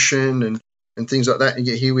promotion and things like that. And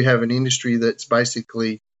yet here we have an industry that's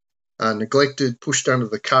basically neglected, pushed under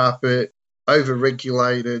the carpet,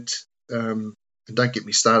 over-regulated. And don't get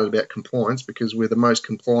me started about compliance, because we're the most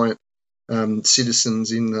compliant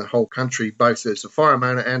citizens in the whole country, both as a firearm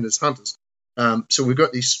owner and as hunters. So we've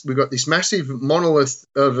got this massive monolith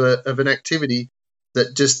of an activity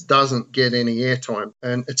that just doesn't get any airtime.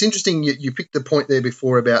 And it's interesting you picked the point there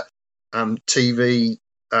before about TV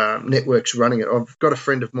networks running it. I've got a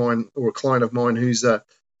friend of mine or a client of mine who's a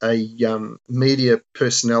media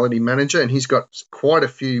personality manager, and he's got quite a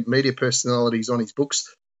few media personalities on his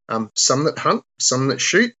books, some that hunt, some that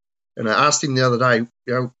shoot. And I asked him the other day,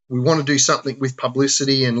 we want to do something with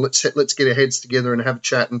publicity, and let's get our heads together and have a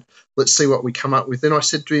chat and let's see what we come up with. And I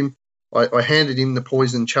said to him, I handed him the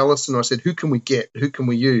poison chalice and I said, who can we get? Who can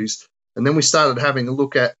we use? And then we started having a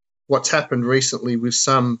look at what's happened recently with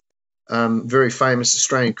some very famous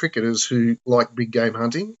Australian cricketers who like big game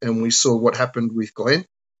hunting. And we saw what happened with Glenn.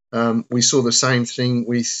 We saw the same thing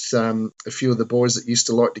with a few of the boys that used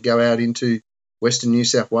to like to go out into Western New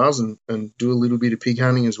South Wales and do a little bit of pig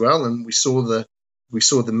hunting as well. And we saw the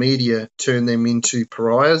media turn them into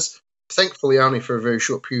pariahs, thankfully only for a very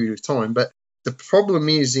short period of time. But the problem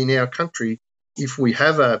is, in our country, if we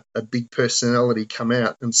have a big personality come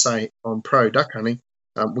out and say, I'm pro duck hunting,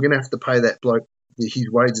 we're going to have to pay that bloke his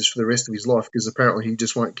wages for the rest of his life, because apparently he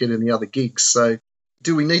just won't get any other gigs. So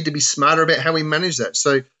do we need to be smarter about how we manage that?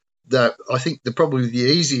 So I think probably the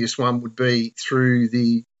easiest one would be through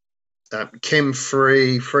the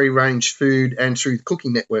chem-free, free-range food, and through the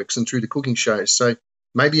cooking networks and through the cooking shows. So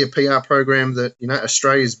maybe a PR program that,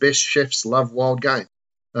 Australia's best chefs love wild game,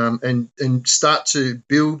 and start to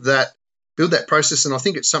build that process. And I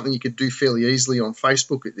think it's something you could do fairly easily on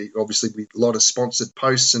Facebook, obviously with a lot of sponsored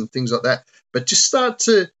posts and things like that. But just start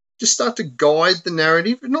to guide the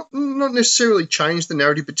narrative, not necessarily change the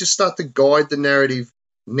narrative, but just start to guide the narrative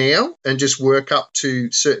now and just work up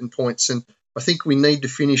to certain points. And I think we need to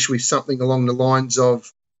finish with something along the lines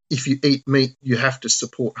of, if you eat meat, you have to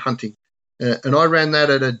support hunting. And I ran that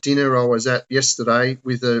at a dinner I was at yesterday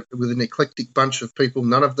with an eclectic bunch of people,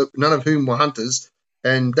 none of whom were hunters,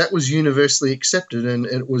 and that was universally accepted. And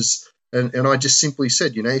it was, and I just simply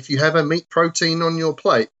said, if you have a meat protein on your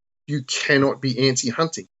plate, you cannot be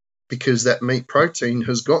anti-hunting, because that meat protein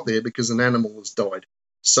has got there because an animal has died.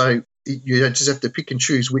 So you just have to pick and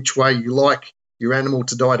choose which way you like your animal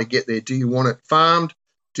to die to get there. Do you want it farmed?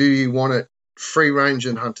 Do you want it free range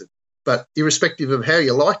and hunted? But irrespective of how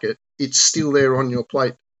you like it, it's still there on your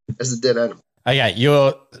plate as a dead animal. Okay,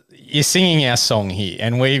 you're singing our song here,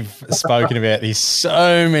 and we've spoken about this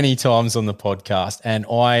so many times on the podcast, and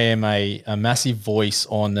I am a massive voice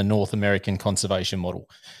on the North American conservation model.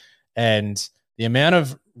 And the amount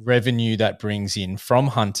of revenue that brings in from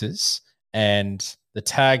hunters and the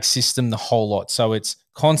tag system, the whole lot. So it's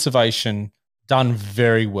conservation done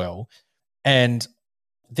very well. And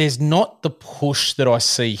there's not the push that I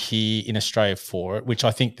see here in Australia for it, which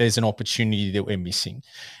I think there's an opportunity that we're missing.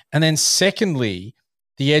 And then secondly,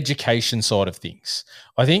 the education side of things.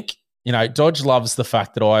 I think, Dodge loves the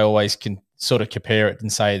fact that I always can sort of compare it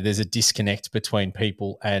and say there's a disconnect between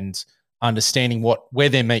people and understanding where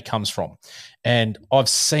their meat comes from. And I've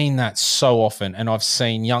seen that so often, and I've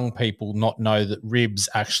seen young people not know that ribs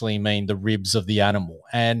actually mean the ribs of the animal.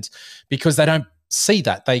 And because they don't see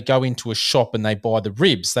that, they go into a shop and they buy the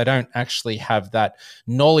ribs. They don't actually have that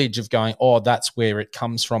knowledge of going, oh, that's where it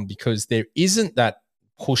comes from, because there isn't that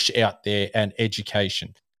push out there and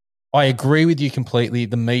education. I agree with you completely.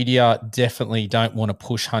 The media definitely don't want to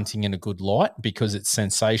push hunting in a good light, because it's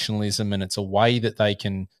sensationalism and it's a way that they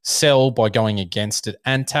can sell by going against it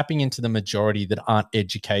and tapping into the majority that aren't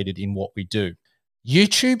educated in what we do.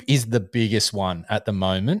 YouTube is the biggest one at the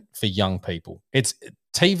moment for young people.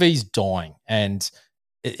 TV's dying. And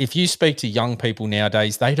if you speak to young people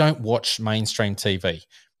nowadays, they don't watch mainstream TV.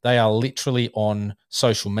 They are literally on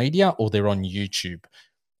social media or they're on YouTube.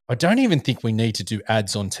 I don't even think we need to do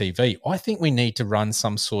ads on TV. I think we need to run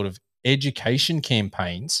some sort of education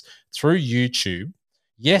campaigns through YouTube.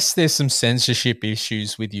 Yes, there's some censorship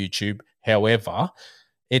issues with YouTube. However,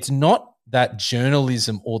 it's not that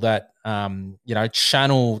journalism or that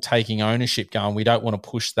channel taking ownership going, we don't want to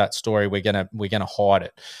push that story, we're gonna hide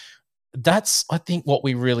it. That's, I think, what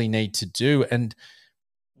we really need to do. And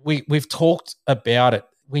we've talked about it.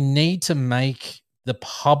 We need to make the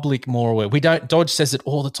public more aware. Dodge says it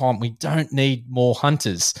all the time. We don't need more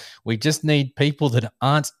hunters. We just need people that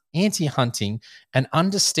aren't anti-hunting and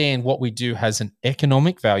understand what we do has an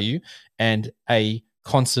economic value and a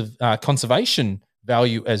conservation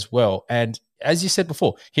value as well. And as you said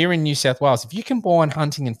before, here in New South Wales, if you combine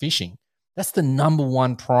hunting and fishing, that's the number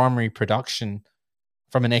one primary production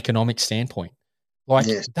from an economic standpoint. Like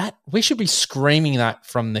that, we should be screaming that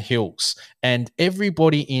from the hills. And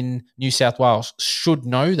everybody in New South Wales should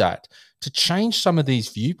know that to change some of these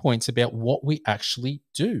viewpoints about what we actually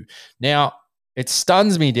do. Now, it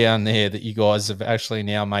stuns me down there that you guys have actually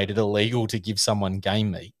now made it illegal to give someone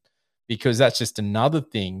game meat, because that's just another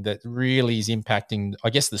thing that really is impacting,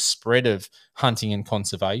 I guess, the spread of hunting and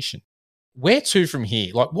conservation. Where to from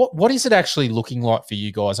here? Like, what is it actually looking like for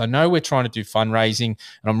you guys? I know we're trying to do fundraising, and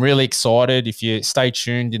I'm really excited. If you stay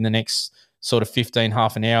tuned in the next sort of 15,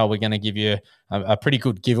 half an hour, we're going to give you a pretty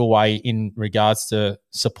good giveaway in regards to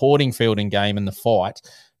supporting Field and Game and the fight.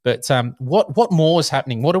 But what more is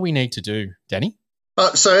happening? What do we need to do, Danny?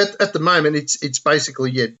 So at the moment, it's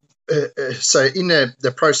basically, so in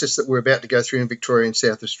the process that we're about to go through in Victoria and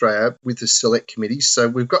South Australia with the select committees. So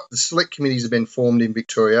we've got the select committees have been formed in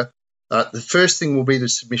Victoria. The first thing will be the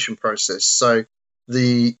submission process. So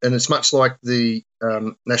and it's much like the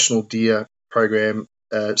National Deer Program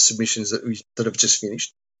submissions that have just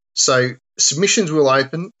finished. So submissions will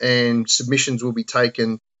open and submissions will be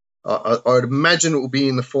taken. I would imagine it will be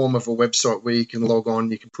in the form of a website where you can log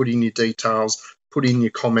on, you can put in your details, put in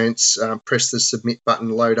your comments, press the submit button,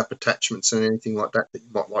 load up attachments and anything like that you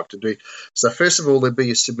might like to do. So first of all, there'll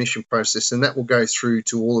be a submission process, and that will go through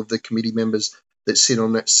to all of the committee members that sit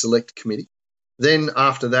on that select committee. Then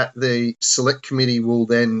after that, the select committee will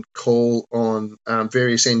then call on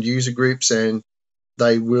various end user groups, and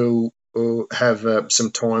they will have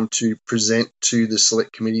some time to present to the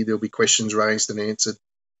select committee. There'll be questions raised and answered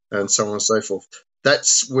and so on and so forth.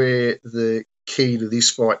 That's where the key to this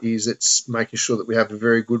fight is. It's making sure that we have a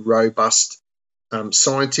very good, robust,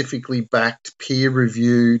 scientifically backed,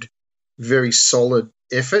 peer-reviewed, very solid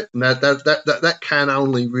effort, and that can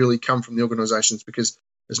only really come from the organisations, because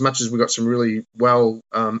as much as we've got some really well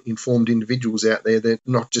informed individuals out there, they're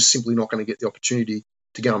simply not going to get the opportunity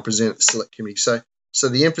to go and present at the select committee. So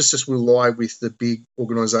the emphasis will lie with the big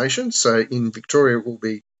organisations. So in Victoria, it will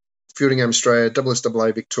be Field and Game Australia,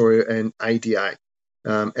 SSAA Victoria, and ADA.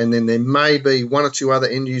 And then there may be one or two other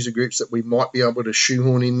end user groups that we might be able to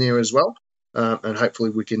shoehorn in there as well. And hopefully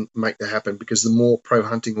we can make that happen, because the more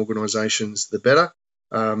pro-hunting organisations, the better.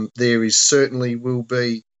 There is certainly will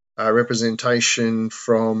be representation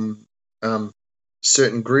from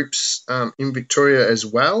certain groups in Victoria as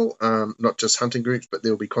well, not just hunting groups, but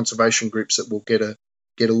there will be conservation groups that will get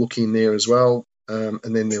a look in there as well.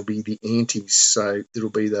 And then there'll be the antis, so it'll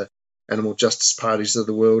be the animal justice parties of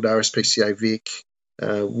the world, RSPCA Vic.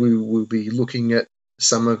 We will be looking at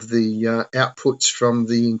some of the outputs from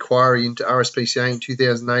the inquiry into RSPCA in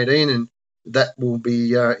 2018, and that will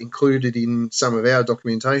be included in some of our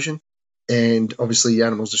documentation. And obviously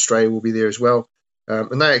Animals Australia will be there as well.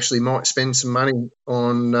 And they actually might spend some money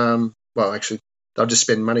on, they'll just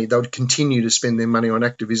spend money. They'll continue to spend their money on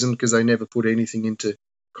activism, because they never put anything into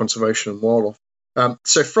conservation and wildlife.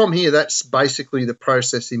 So from here, that's basically the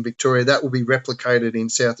process in Victoria. That will be replicated in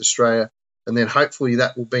South Australia, and then hopefully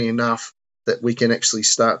that will be enough that we can actually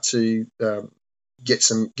start to get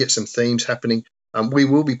some themes happening. We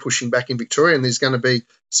will be pushing back in Victoria, and there's going to be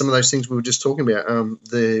some of those things we were just talking about,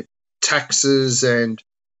 the taxes and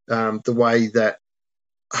the way that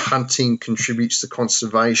hunting contributes to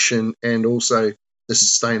conservation and also the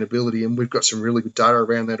sustainability. And we've got some really good data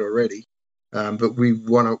around that already. But we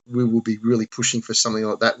will be really pushing for something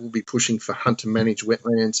like that. We'll be pushing for hunter managed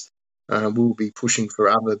wetlands. We'll be pushing for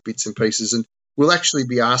other bits and pieces, and we'll actually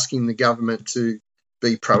be asking the government to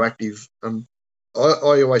be proactive.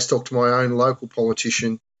 I always talk to my own local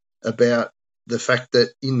politician about the fact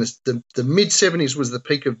that in the mid-70s was the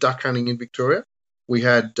peak of duck hunting in Victoria. We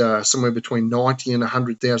had somewhere between 90 and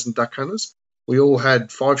 100,000 duck hunters. We all had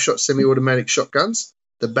 5-shot semi-automatic shotguns.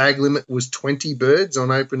 The bag limit was 20 birds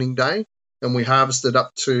on opening day, and we harvested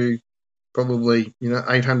up to probably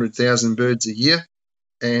 800,000 birds a year.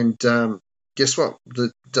 And guess what?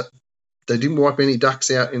 They didn't wipe any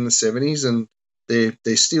ducks out in the 70s, and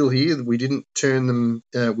they're still here. We didn't turn them.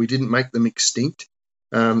 We didn't make them extinct.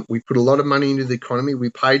 We put a lot of money into the economy.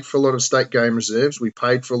 We paid for a lot of state game reserves. We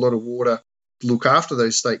paid for a lot of water to look after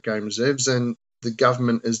those state game reserves, and the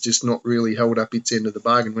government has just not really held up its end of the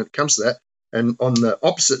bargain when it comes to that. And on the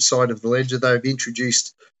opposite side of the ledger, they've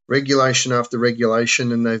introduced regulation after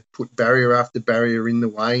regulation, and they've put barrier after barrier in the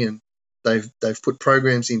way. And they've put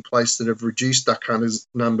programs in place that have reduced duck hunters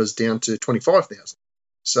numbers down to 25,000.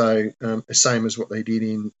 So the same as what they did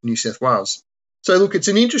in New South Wales. So look, it's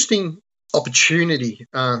an interesting opportunity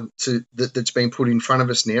that's been put in front of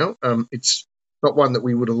us now. It's not one that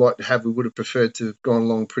we would have liked to have. We would have preferred to have gone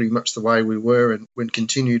along pretty much the way we were and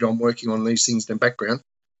continued on working on these things in the background.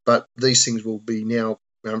 But these things will be now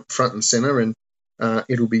front and centre, and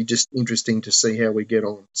it'll be just interesting to see how we get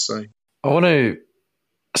on. So I want to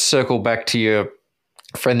circle back to your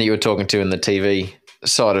friend that you were talking to in the TV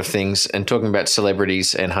side of things and talking about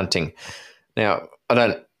celebrities and hunting. Now, I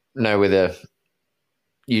don't know whether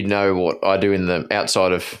you know what I do in the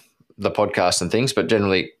outside of the podcast and things, but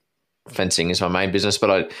generally fencing is my main business, but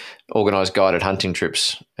I organise guided hunting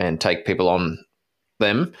trips and take people on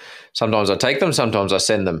them. Sometimes I take them, sometimes I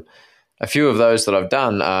send them. A few of those that I've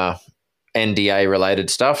done are NDA related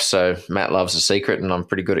stuff. So Matt loves a secret and I'm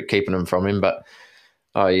pretty good at keeping them from him. But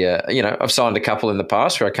I've signed a couple in the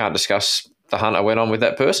past where I can't discuss the hunt I went on with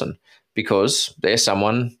that person because they're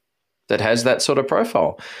someone that has that sort of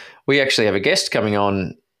profile. We actually have a guest coming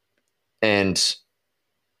on and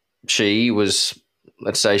she was,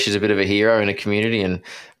 let's say she's a bit of a hero in a community and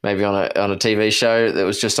maybe on a TV show that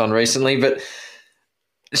was just on recently, but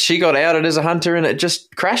she got outed as a hunter and it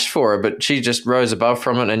just crashed for her, but she just rose above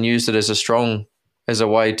from it and used it as a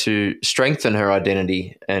way to strengthen her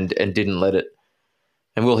identity and didn't let it.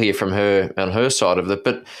 And we'll hear from her on her side of it.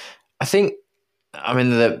 But I think,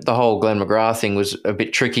 the whole Glenn McGrath thing was a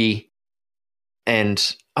bit tricky.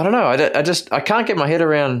 And I don't know, I can't get my head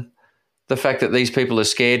around the fact that these people are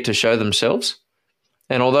scared to show themselves.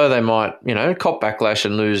 And although they might, cop backlash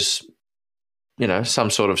and lose, some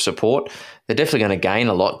sort of support, they're definitely going to gain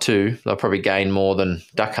a lot too. They'll probably gain more than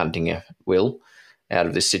duck hunting will out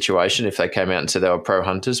of this situation if they came out and said they were pro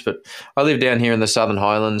hunters. But I live down here in the Southern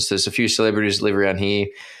Highlands. There's a few celebrities that live around here.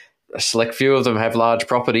 A select few of them have large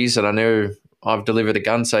properties, and I know I've delivered a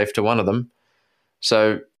gun safe to one of them.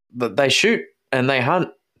 So, but they shoot and they hunt,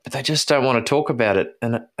 but they just don't want to talk about it.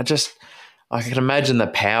 And I can imagine the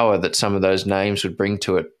power that some of those names would bring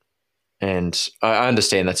to it. And I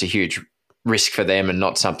understand that's a huge risk for them and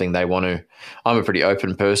not something they want to. I'm a pretty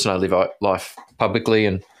open person. I live life publicly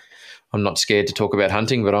and I'm not scared to talk about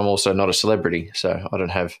hunting, but I'm also not a celebrity, so I don't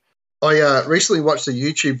have. I recently watched a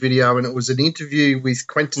YouTube video and it was an interview with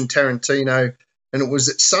Quentin Tarantino, and it was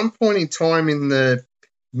at some point in time in the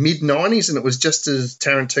mid-90s, and it was just as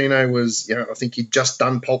Tarantino was, I think he'd just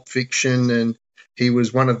done Pulp Fiction and he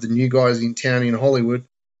was one of the new guys in town in Hollywood.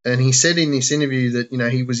 And he said in this interview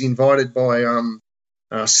that, he was invited by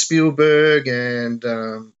Spielberg and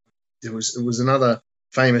it was another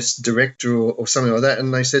famous director or something like that.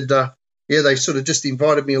 And they said, they sort of just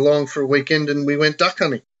invited me along for a weekend and we went duck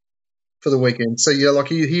hunting for the weekend. So,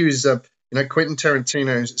 here is, Quentin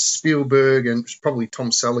Tarantino, Spielberg, and probably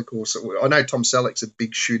Tom Selleck also. I know Tom Selleck's a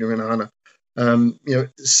big shooter and a hunter.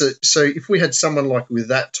 So if we had someone like with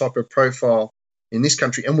that type of profile in this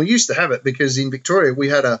country, and we used to have it because in Victoria we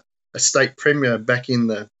had a state premier back in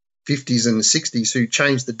the 50s and the 60s who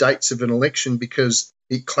changed the dates of an election because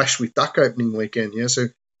it clashed with duck opening weekend. So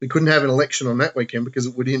we couldn't have an election on that weekend because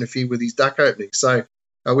it would interfere with his duck opening. So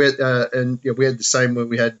we had the same where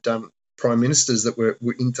we had prime ministers that were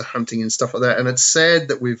into hunting and stuff like that. And it's sad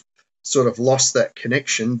that we've sort of lost that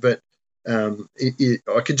connection. But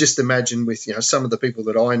I could just imagine with some of the people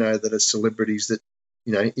that I know that are celebrities that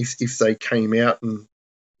if they came out and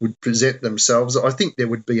would present themselves, I think there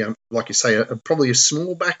would be like you say, probably a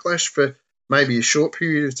small backlash for maybe a short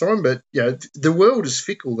period of time. But the world is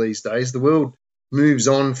fickle these days. The world moves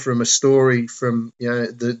on from a story from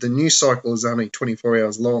the news cycle is only 24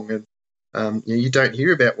 hours long, and you don't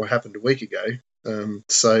hear about what happened a week ago.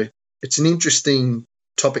 So it's an interesting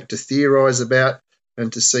topic to theorize about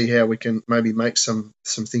and to see how we can maybe make some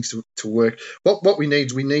things to work. What we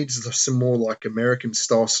need some more like American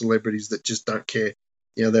style celebrities that just don't care.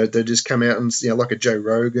 They just come out and like a Joe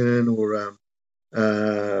Rogan or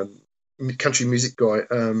country music guy.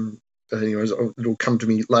 Anyways, it'll come to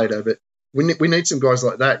me later, but we need some guys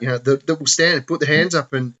like that. That will stand, put their hands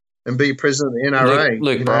up, and be president of the NRA.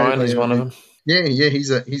 Luke Bryan is one of them. Yeah,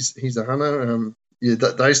 he's a hunter.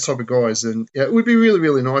 Those type of guys, and it would be really,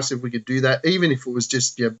 really nice if we could do that, even if it was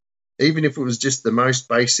just the most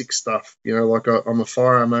basic stuff. Like I'm a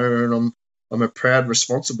firearm owner and I'm a proud,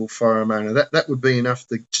 responsible firearm owner. That would be enough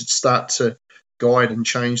to start to guide and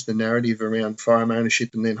change the narrative around firearm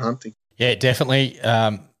ownership and then hunting. Yeah, definitely.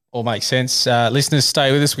 All makes sense. Listeners,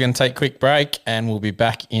 stay with us. We're going to take a quick break and we'll be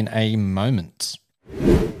back in a moment.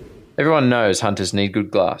 Everyone knows hunters need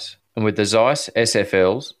good glass, and with the Zeiss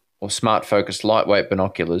SFLs or Smart Focus lightweight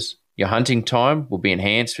binoculars, Your hunting time will be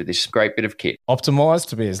enhanced with this great bit of kit. Optimised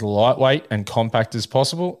to be as lightweight and compact as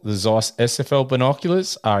possible, the Zeiss SFL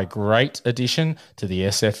binoculars are a great addition to the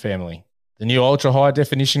SF family. The new ultra-high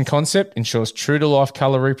definition concept ensures true-to-life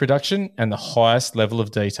colour reproduction and the highest level of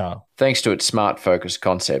detail. Thanks to its smart focus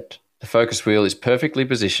concept, the focus wheel is perfectly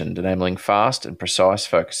positioned, enabling fast and precise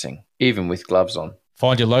focusing, even with gloves on.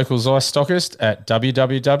 Find your local Zeiss stockist at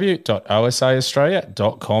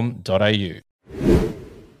www.osaaustralia.com.au.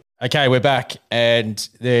 Okay, we're back, and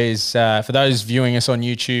there's for those viewing us on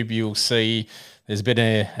YouTube, you'll see there's been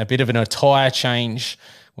a bit of an attire change.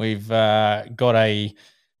 We've got a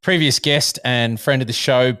previous guest and friend of the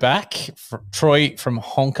show back, Troy from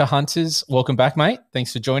Honka Hunters. Welcome back, mate.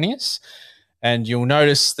 Thanks for joining us. And you'll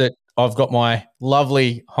notice that I've got my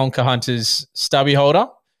lovely Honka Hunters stubby holder.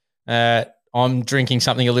 I'm drinking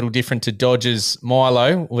something a little different to Dodge's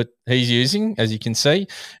Milo, what he's using, as you can see.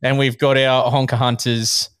 And we've got our Honka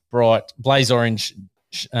Hunters bright blaze orange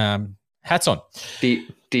hats on.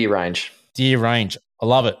 Deer range. Deer range. I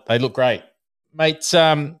love it. They look great. Mate,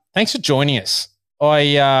 thanks for joining us.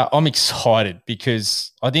 I'm excited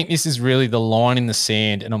because I think this is really the line in the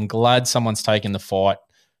sand, and I'm glad someone's taken the fight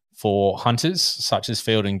for hunters such as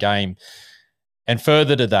Field and Game. And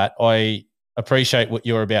further to that, I appreciate what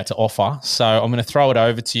you're about to offer. So I'm going to throw it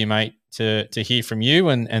over to you, mate, to hear from you,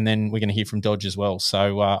 and then we're going to hear from Dodge as well.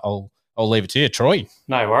 So I'll leave it to you, Troy.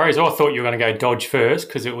 No worries. I thought you were going to go Dodge first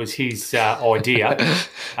because it was his idea.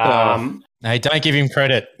 Hey, don't give him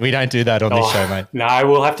credit. We don't do that on this show, mate. No,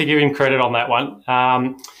 we'll have to give him credit on that one.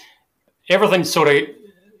 Everything's sort of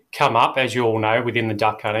come up, as you all know, within the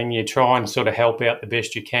duck hunting. You try and sort of help out the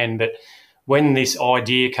best you can. But when this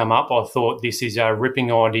idea come up, I thought this is a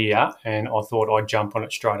ripping idea, and I thought I'd jump on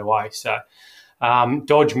it straight away. So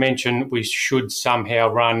Dodge mentioned we should somehow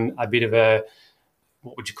run a bit of a,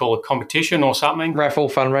 what would you call a competition or something? Raffle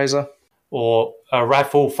fundraiser. Or a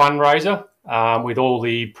raffle fundraiser. With all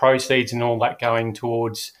the proceeds and all that going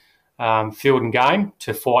towards Field and Game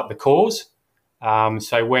to fight the cause.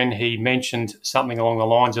 So when he mentioned something along the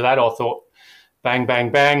lines of that, I thought, bang, bang,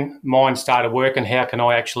 bang, mine started working. How can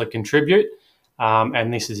I actually contribute?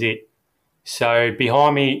 And this is it. So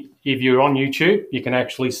behind me, if you're on YouTube, you can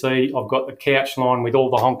actually see I've got the couch line with all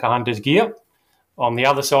the Honka Hunters gear. On the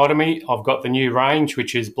other side of me, I've got the new range,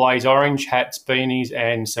 which is blaze orange, hats, beanies,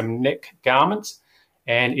 and some neck garments.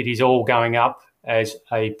 And it is all going up as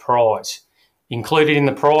a prize. Included in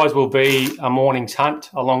the prize will be a morning's hunt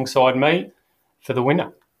alongside me for the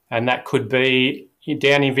winner. And that could be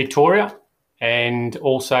down in Victoria and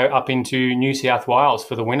also up into New South Wales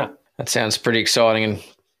for the winner. That sounds pretty exciting, and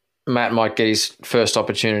Matt might get his first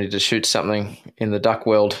opportunity to shoot something in the duck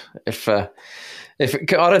world if I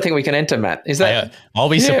don't think we can enter, Matt. Is that? I'll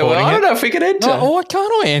be supporting it. I don't know if we can enter. No, why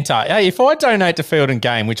can't I enter? Hey, if I donate to Field and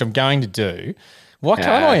Game, which I'm going to do, why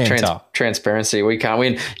can't I enter? Transparency. We can't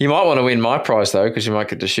win. You might want to win my prize, though, because you might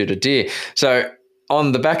get to shoot a deer. So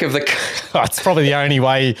on the back of the... It's probably the only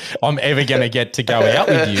way I'm ever going to get to go out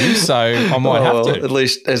with you, so I might have to. At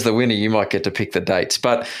least as the winner, you might get to pick the dates.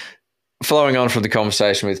 But following on from the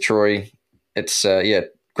conversation with Troy, it's,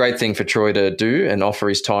 great thing for Troy to do and offer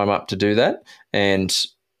his time up to do that. And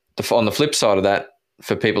on the flip side of that,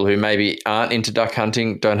 for people who maybe aren't into duck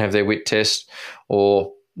hunting, don't have their wit test,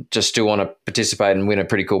 or just still want to participate and win a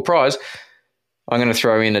pretty cool prize, I'm going to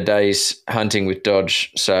throw in a day's hunting with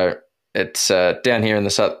Dodge. So it's down here in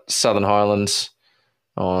the Southern Highlands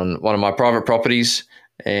on one of my private properties,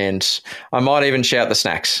 and I might even shout the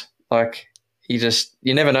snacks. Like, you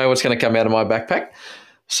never know what's going to come out of my backpack.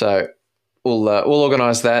 So we'll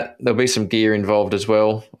organise that. There'll be some gear involved as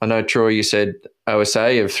well. I know, Troy, you said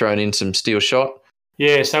OSA have thrown in some steel shot.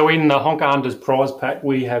 Yeah, so in the Honka Hunters prize pack,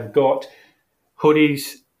 we have got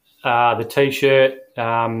hoodies, the T-shirt,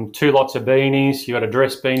 2 lots of beanies. You got a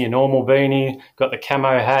dress beanie, a normal beanie, got the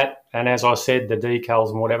camo hat, and as I said, the decals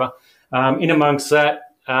and whatever. In amongst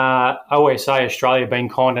that, OSA Australia have been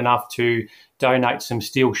kind enough to donate some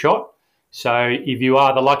steel shot. So if you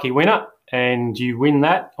are the lucky winner and you win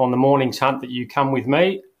that on the morning's hunt that you come with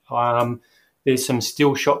me, there's some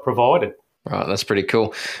steel shot provided. Right, that's pretty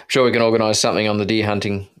cool. I'm sure we can organise something on the deer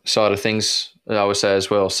hunting side of things, I would say, as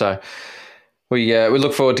well. So we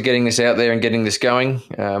look forward to getting this out there and getting this going.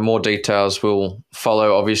 More details will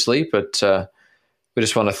follow, obviously, but we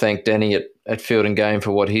just want to thank Danny at Field and Game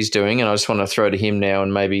for what he's doing, and I just want to throw to him now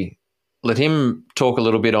and maybe let him talk a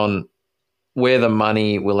little bit on where the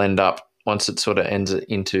money will end up once it sort of ends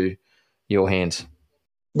into your hands.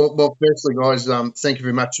 Well, firstly, guys, thank you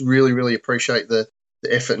very much. Really, really appreciate the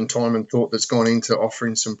effort and time and thought that's gone into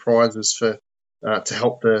offering some prizes for to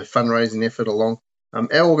help the fundraising effort along.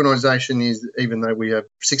 Our organisation is, even though we have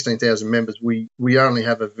 16,000 members, we only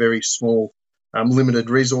have a very small, limited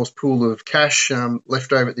resource pool of cash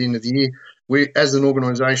left over at the end of the year. We, as an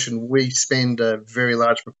organisation, we spend a very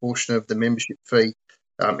large proportion of the membership fee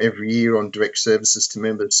every year on direct services to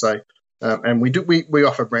members. So, and we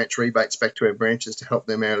offer branch rebates back to our branches to help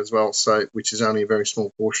them out as well. So, which is only a very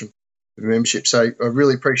small portion of the membership. So, I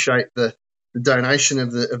really appreciate the donation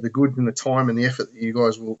of the goods and the time and the effort that you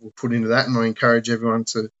guys will put into that. And I encourage everyone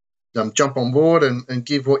to jump on board and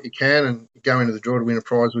give what you can and go into the draw to win a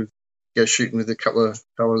prize. Go shooting with a couple of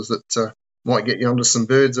fellas that might get you onto some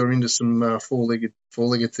birds or into some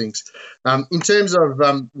four-legged things. In terms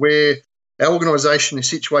of where our organisation is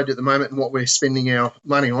situated at the moment and what we're spending our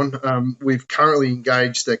money on, we've currently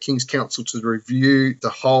engaged the King's Council to review the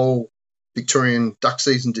whole Victorian duck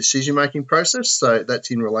season decision-making process. So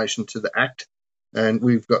that's in relation to the Act, and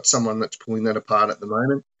we've got someone that's pulling that apart at the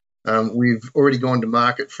moment. We've already gone to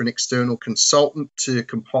market for an external consultant to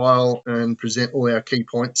compile and present all our key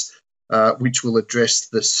points, which will address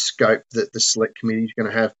the scope that the Select Committee is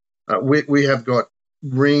going to have. We have got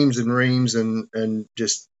reams and reams and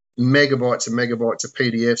just megabytes and megabytes of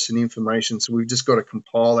PDFs and information, so we've just got to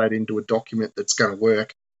compile that into a document that's going to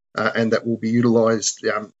work and that will be utilised.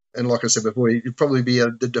 And like I said before, it'd probably be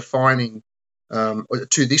the defining,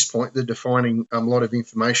 to this point, the defining lot of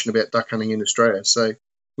information about duck hunting in Australia. So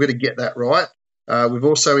we've got to get that right. We've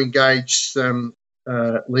also engaged some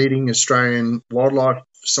leading Australian wildlife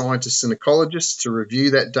scientists and ecologists to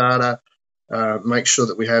review that data, make sure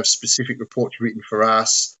that we have specific reports written for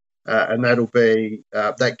us, and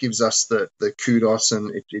that gives us the kudos,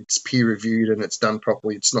 and it's peer reviewed and it's done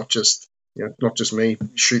properly. It's not just me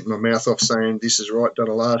shooting my mouth off saying this is right, so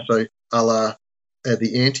a la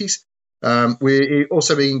the antis. We're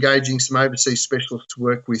also be engaging some overseas specialists to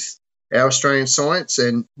work with our Australian science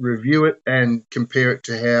and review it and compare it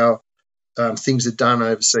to how things are done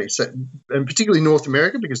overseas, and particularly North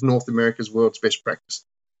America, because North America is world's best practice.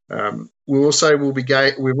 We've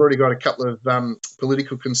already got a couple of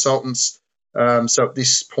political consultants. So at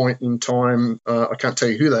this point in time, I can't tell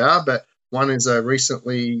you who they are, but one is a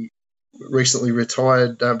recently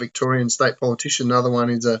retired Victorian state politician. Another one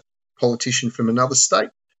is a politician from another state.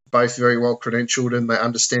 Both very well credentialed, and they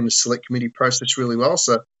understand the Select Committee process really well.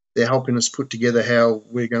 So they're helping us put together how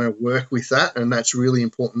we're going to work with that, and that's really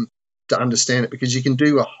important to understand it, because you can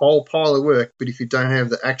do a whole pile of work, but if you don't have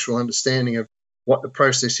the actual understanding of what the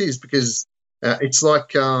process is, because it's like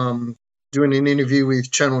doing an interview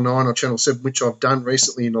with Channel 9 or Channel 7, which I've done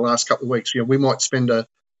recently in the last couple of weeks. We might spend a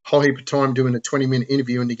whole heap of time doing a 20-minute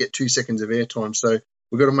interview and you get 2 seconds of airtime. So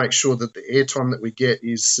we've got to make sure that the airtime that we get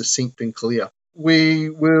is succinct and clear. We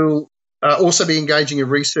will also be engaging a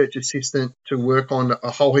research assistant to work on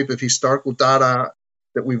a whole heap of historical data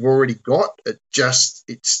that we've already got. The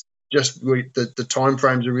time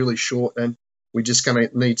frames are really short, and we're just going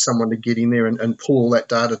to need someone to get in there and pull all that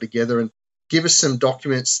data together and give us some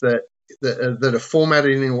documents that are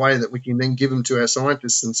formatted in a way that we can then give them to our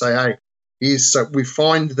scientists and say, hey, so we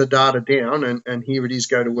find the data down and here it is,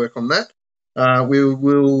 go to work on that. We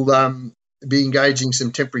will be engaging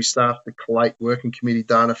some temporary staff to collate working committee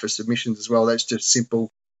data for submissions as well. That's just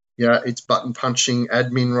simple. It's button punching,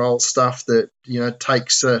 admin role stuff that,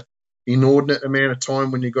 takes an inordinate amount of time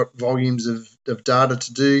when you've got volumes of data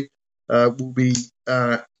to do. We'll be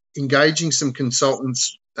engaging some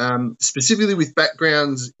consultants specifically with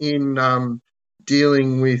backgrounds in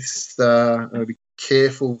dealing with, I'll be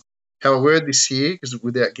careful how I word this here, because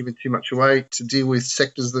without giving too much away, to deal with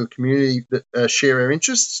sectors of the community that share our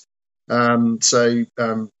interests. So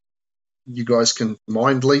you guys can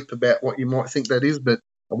mind leap about what you might think that is, but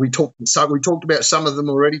we talked about some of them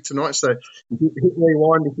already tonight. So if you hit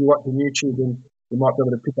rewind if you watch on YouTube, and you might be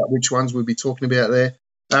able to pick up which ones we'll be talking about there.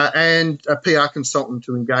 And a PR consultant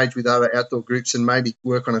to engage with other outdoor groups and maybe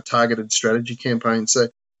work on a targeted strategy campaign. So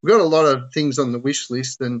we've got a lot of things on the wish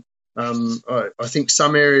list, and I think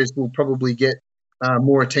some areas will probably get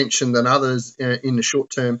more attention than others in the short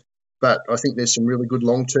term. But I think there's some really good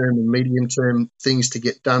long-term and medium-term things to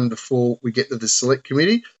get done before we get to the Select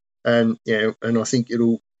Committee, and I think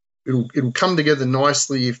it'll come together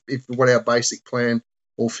nicely if what our basic plan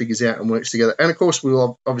all figures out and works together. And of course,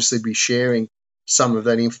 we'll obviously be sharing some of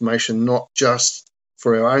that information, not just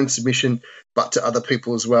for our own submission, but to other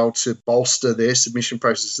people as well, to bolster their submission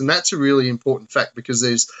process. And that's a really important fact, because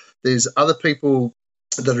there's other people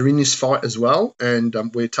that are in this fight as well, and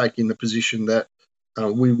we're taking the position that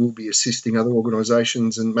we will be assisting other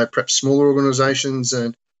organisations, and perhaps smaller organisations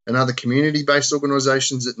and other community-based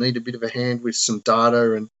organisations that need a bit of a hand with some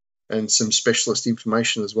data and some specialist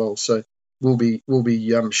information as well. So we'll be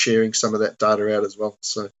sharing some of that data out as well.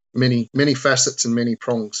 So many facets and many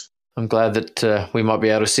prongs. I'm glad that we might be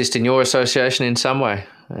able to assist in your association in some way.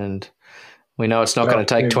 And we know it's not going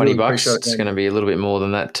to take $20. Really it's going to be a little bit more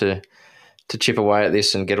than that to chip away at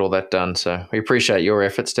this and get all that done. So we appreciate your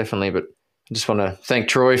efforts, definitely. But I just want to thank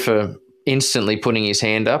Troy for instantly putting his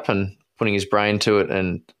hand up and putting his brain to it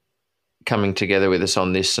and coming together with us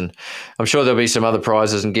on this. And I'm sure there'll be some other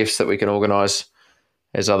prizes and gifts that we can organise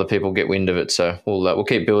as other people get wind of it. So we'll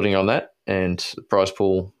keep building on that, and the prize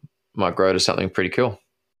pool might grow to something pretty cool.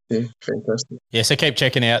 Yeah, fantastic. Yeah, so keep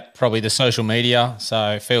checking out probably the social media.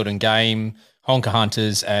 So Field and Game, Honker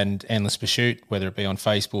Hunters, and Endless Pursuit, whether it be on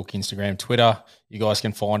Facebook, Instagram, Twitter. You guys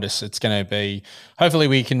can find us. It's going to be, hopefully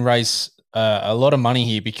we can raise a lot of money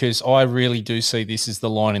here, because I really do see this as the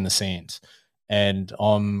line in the sand. And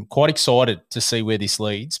I'm quite excited to see where this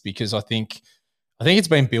leads, because I think it's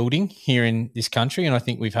been building here in this country, and I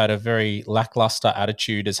think we've had a very lackluster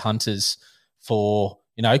attitude as hunters for,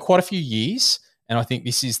 quite a few years. And I think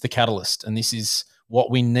this is the catalyst, and this is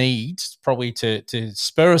what we need probably to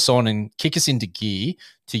spur us on and kick us into gear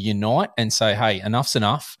to unite and say, hey, enough's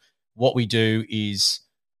enough. What we do is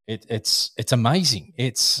it's amazing.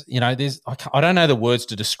 It's, I don't know the words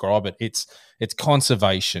to describe it. It's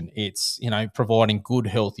conservation. It's, providing good,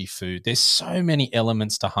 healthy food. There's so many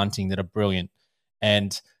elements to hunting that are brilliant,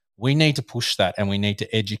 and we need to push that, and we need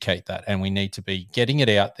to educate that, and we need to be getting it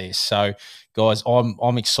out there. So, guys,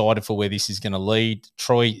 I'm excited for where this is going to lead.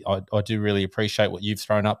 Troy, I do really appreciate what you've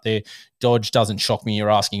thrown up there. Dodge, doesn't shock me.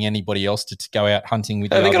 You're asking anybody else to go out hunting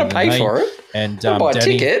with you. They're going to pay for it. And buy a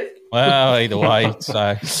Danny, ticket. Well, either way.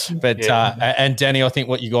 So, but and Danny, I think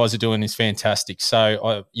what you guys are doing is fantastic.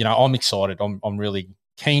 So, I'm excited. I'm really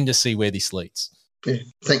keen to see where this leads. Yeah,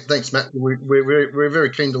 thanks, Matt. We're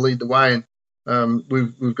very keen to lead the way, and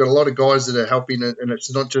we've got a lot of guys that are helping, and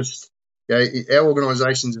it's not just our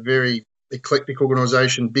organisation's a very eclectic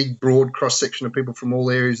organisation, big, broad cross section of people from all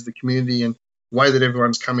areas of the community, and the way that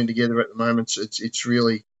everyone's coming together at the moment, it's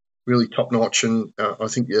really, really top notch. And I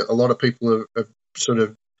think a lot of people have sort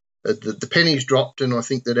of the pennies dropped, and I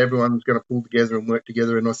think that everyone's going to pull together and work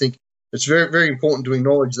together. And I think it's very, very important to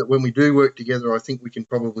acknowledge that when we do work together, I think we can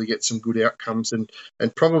probably get some good outcomes, and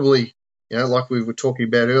probably, like we were talking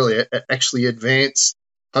about earlier, actually advance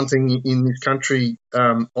hunting in this country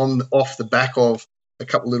off the back of a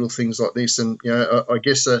couple of little things like this. And I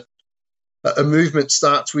guess a movement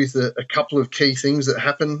starts with a couple of key things that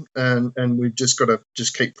happen, and we've just got to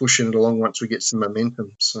just keep pushing it along once we get some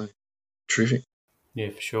momentum. So terrific. Yeah,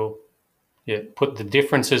 for sure. Yeah, put the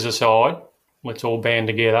differences aside. Let's all band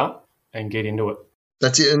together and get into it.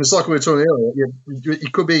 That's it. And it's like we were talking earlier. Yeah,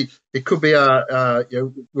 it could be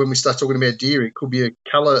when we start talking about deer, it could be a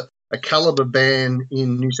caliber ban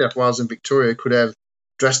in New South Wales and Victoria could have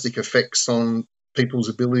drastic effects on people's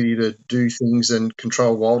ability to do things and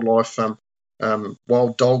control wildlife,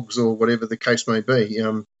 wild dogs or whatever the case may be.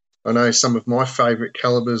 I know some of my favourite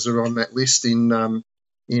calibers are on that list in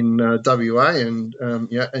WA, and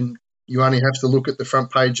you only have to look at the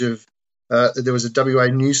front page of. There was a WA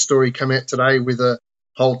news story come out today with a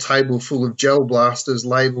whole table full of gel blasters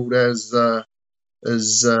labelled as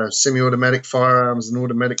semi-automatic firearms and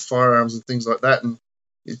automatic firearms and things like that, and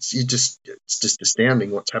it's just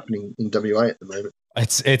astounding what's happening in WA at the moment.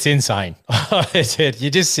 It's insane. You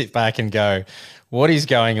just sit back and go, what is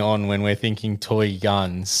going on when we're thinking toy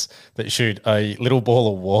guns that shoot a little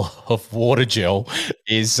ball of water gel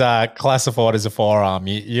is classified as a firearm?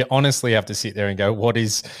 You honestly have to sit there and go, what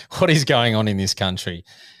is going on in this country?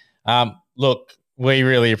 Look, we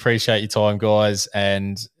really appreciate your time, guys,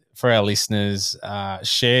 and for our listeners,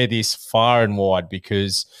 share this far and wide,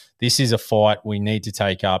 because this is a fight we need to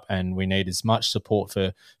take up, and we need as much support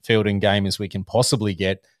for Field and Game as we can possibly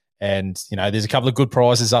get. And, there's a couple of good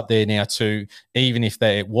prizes up there now too, even if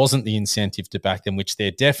it wasn't the incentive to back them, which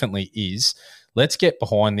there definitely is. Let's get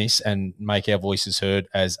behind this and make our voices heard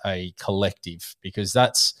as a collective, because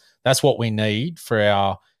that's what we need for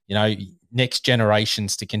our, next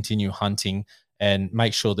generations to continue hunting and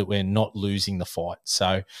make sure that we're not losing the fight.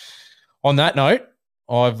 So on that note,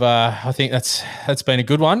 I think that's been a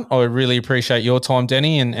good one. I really appreciate your time,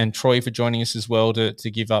 Denny, and Troy for joining us as well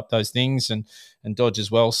to give up those things, and Dodge as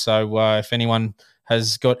well. So if anyone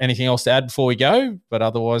has got anything else to add before we go, but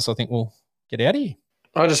otherwise I think we'll get out of here.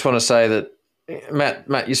 I just want to say that,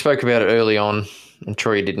 Matt, you spoke about it early on, and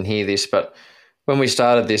Troy, you didn't hear this, but when we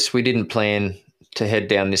started this, we didn't plan to head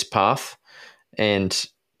down this path. And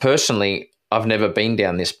personally, I've never been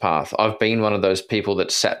down this path. I've been one of those people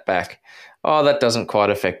that sat back, that doesn't quite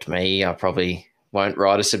affect me. I probably won't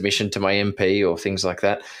write a submission to my MP or things like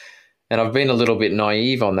that. And I've been a little bit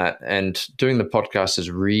naive on that. And doing the podcast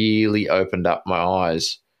has really opened up my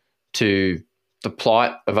eyes to the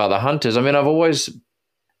plight of other hunters. I mean,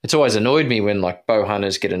 it's always annoyed me when like bow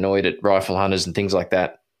hunters get annoyed at rifle hunters and things like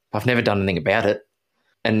that. I've never done anything about it.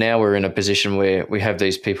 And now we're in a position where we have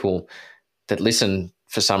these people that listen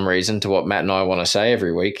for some reason to what Matt and I want to say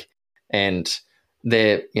every week. And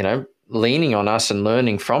they're, leaning on us and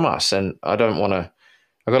learning from us. And I've got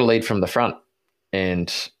to lead from the front.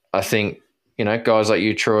 And I think, guys like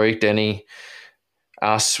you, Troy, Denny,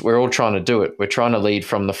 us, we're all trying to do it. We're trying to lead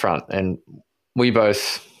from the front. And we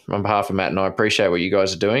both, on behalf of Matt and I, appreciate what you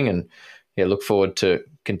guys are doing. And look forward to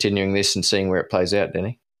continuing this and seeing where it plays out,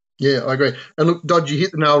 Denny. Yeah, I agree. And look, Dodge, you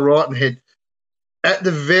hit the nail right on the head. At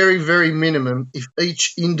the very, very minimum, if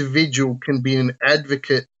each individual can be an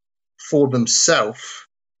advocate for themselves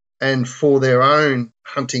and for their own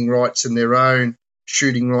hunting rights and their own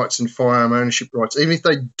shooting rights and firearm ownership rights, even if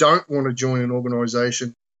they don't want to join an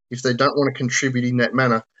organisation, if they don't want to contribute in that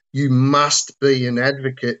manner, you must be an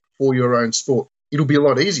advocate for your own sport. It'll be a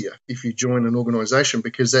lot easier if you join an organisation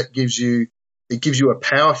because that gives you a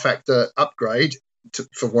power factor upgrade,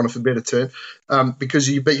 for want of a better term, because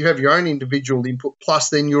you have your own individual input, plus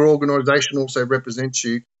then your organisation also represents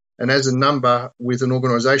you. And as a number with an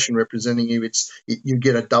organisation representing you, you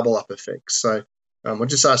get a double up effect. So I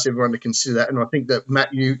just ask everyone to consider that. And I think that,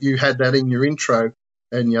 Matt, you had that in your intro.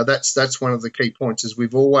 And that's one of the key points is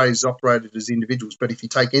we've always operated as individuals. But if you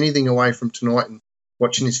take anything away from tonight and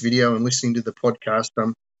watching this video and listening to the podcast,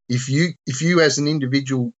 if you as an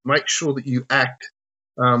individual make sure that you act,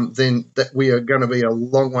 then that we are going to be a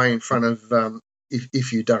long way in front of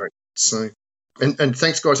if you don't. So, and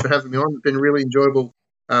thanks guys for having me on. It's been really enjoyable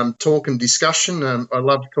talk and discussion. I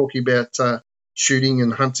love talking about shooting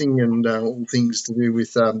and hunting and all things to do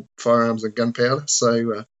with firearms and gunpowder.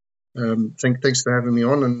 So thanks for having me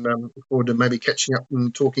on, and look forward to maybe catching up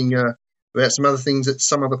and talking about some other things at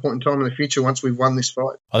some other point in time in the future once we've won this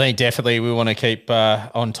fight. I think definitely we want to keep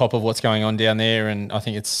on top of what's going on down there, and I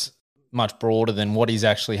think it's much broader than what is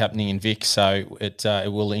actually happening in Vic, so it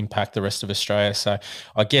will impact the rest of Australia. So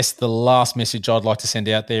I guess the last message I'd like to send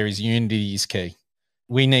out there is unity is key.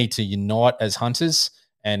 We need to unite as hunters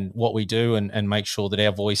and what we do and make sure that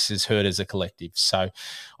our voice is heard as a collective. So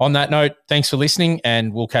on that note, thanks for listening,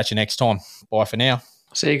 and we'll catch you next time. Bye for now.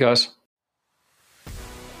 See you guys.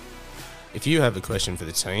 If you have a question for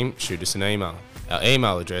the team, shoot us an email. Our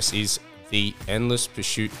email address is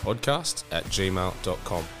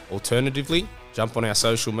theendlesspursuitpodcast@gmail.com. Alternatively, jump on our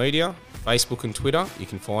social media, Facebook and Twitter. You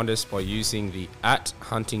can find us by using the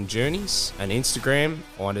 @huntingjourneys, and Instagram,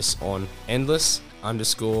 find us on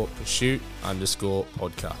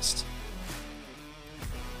endless_pursuit_podcast.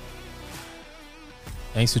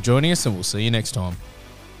 Thanks for joining us, and we'll see you next time.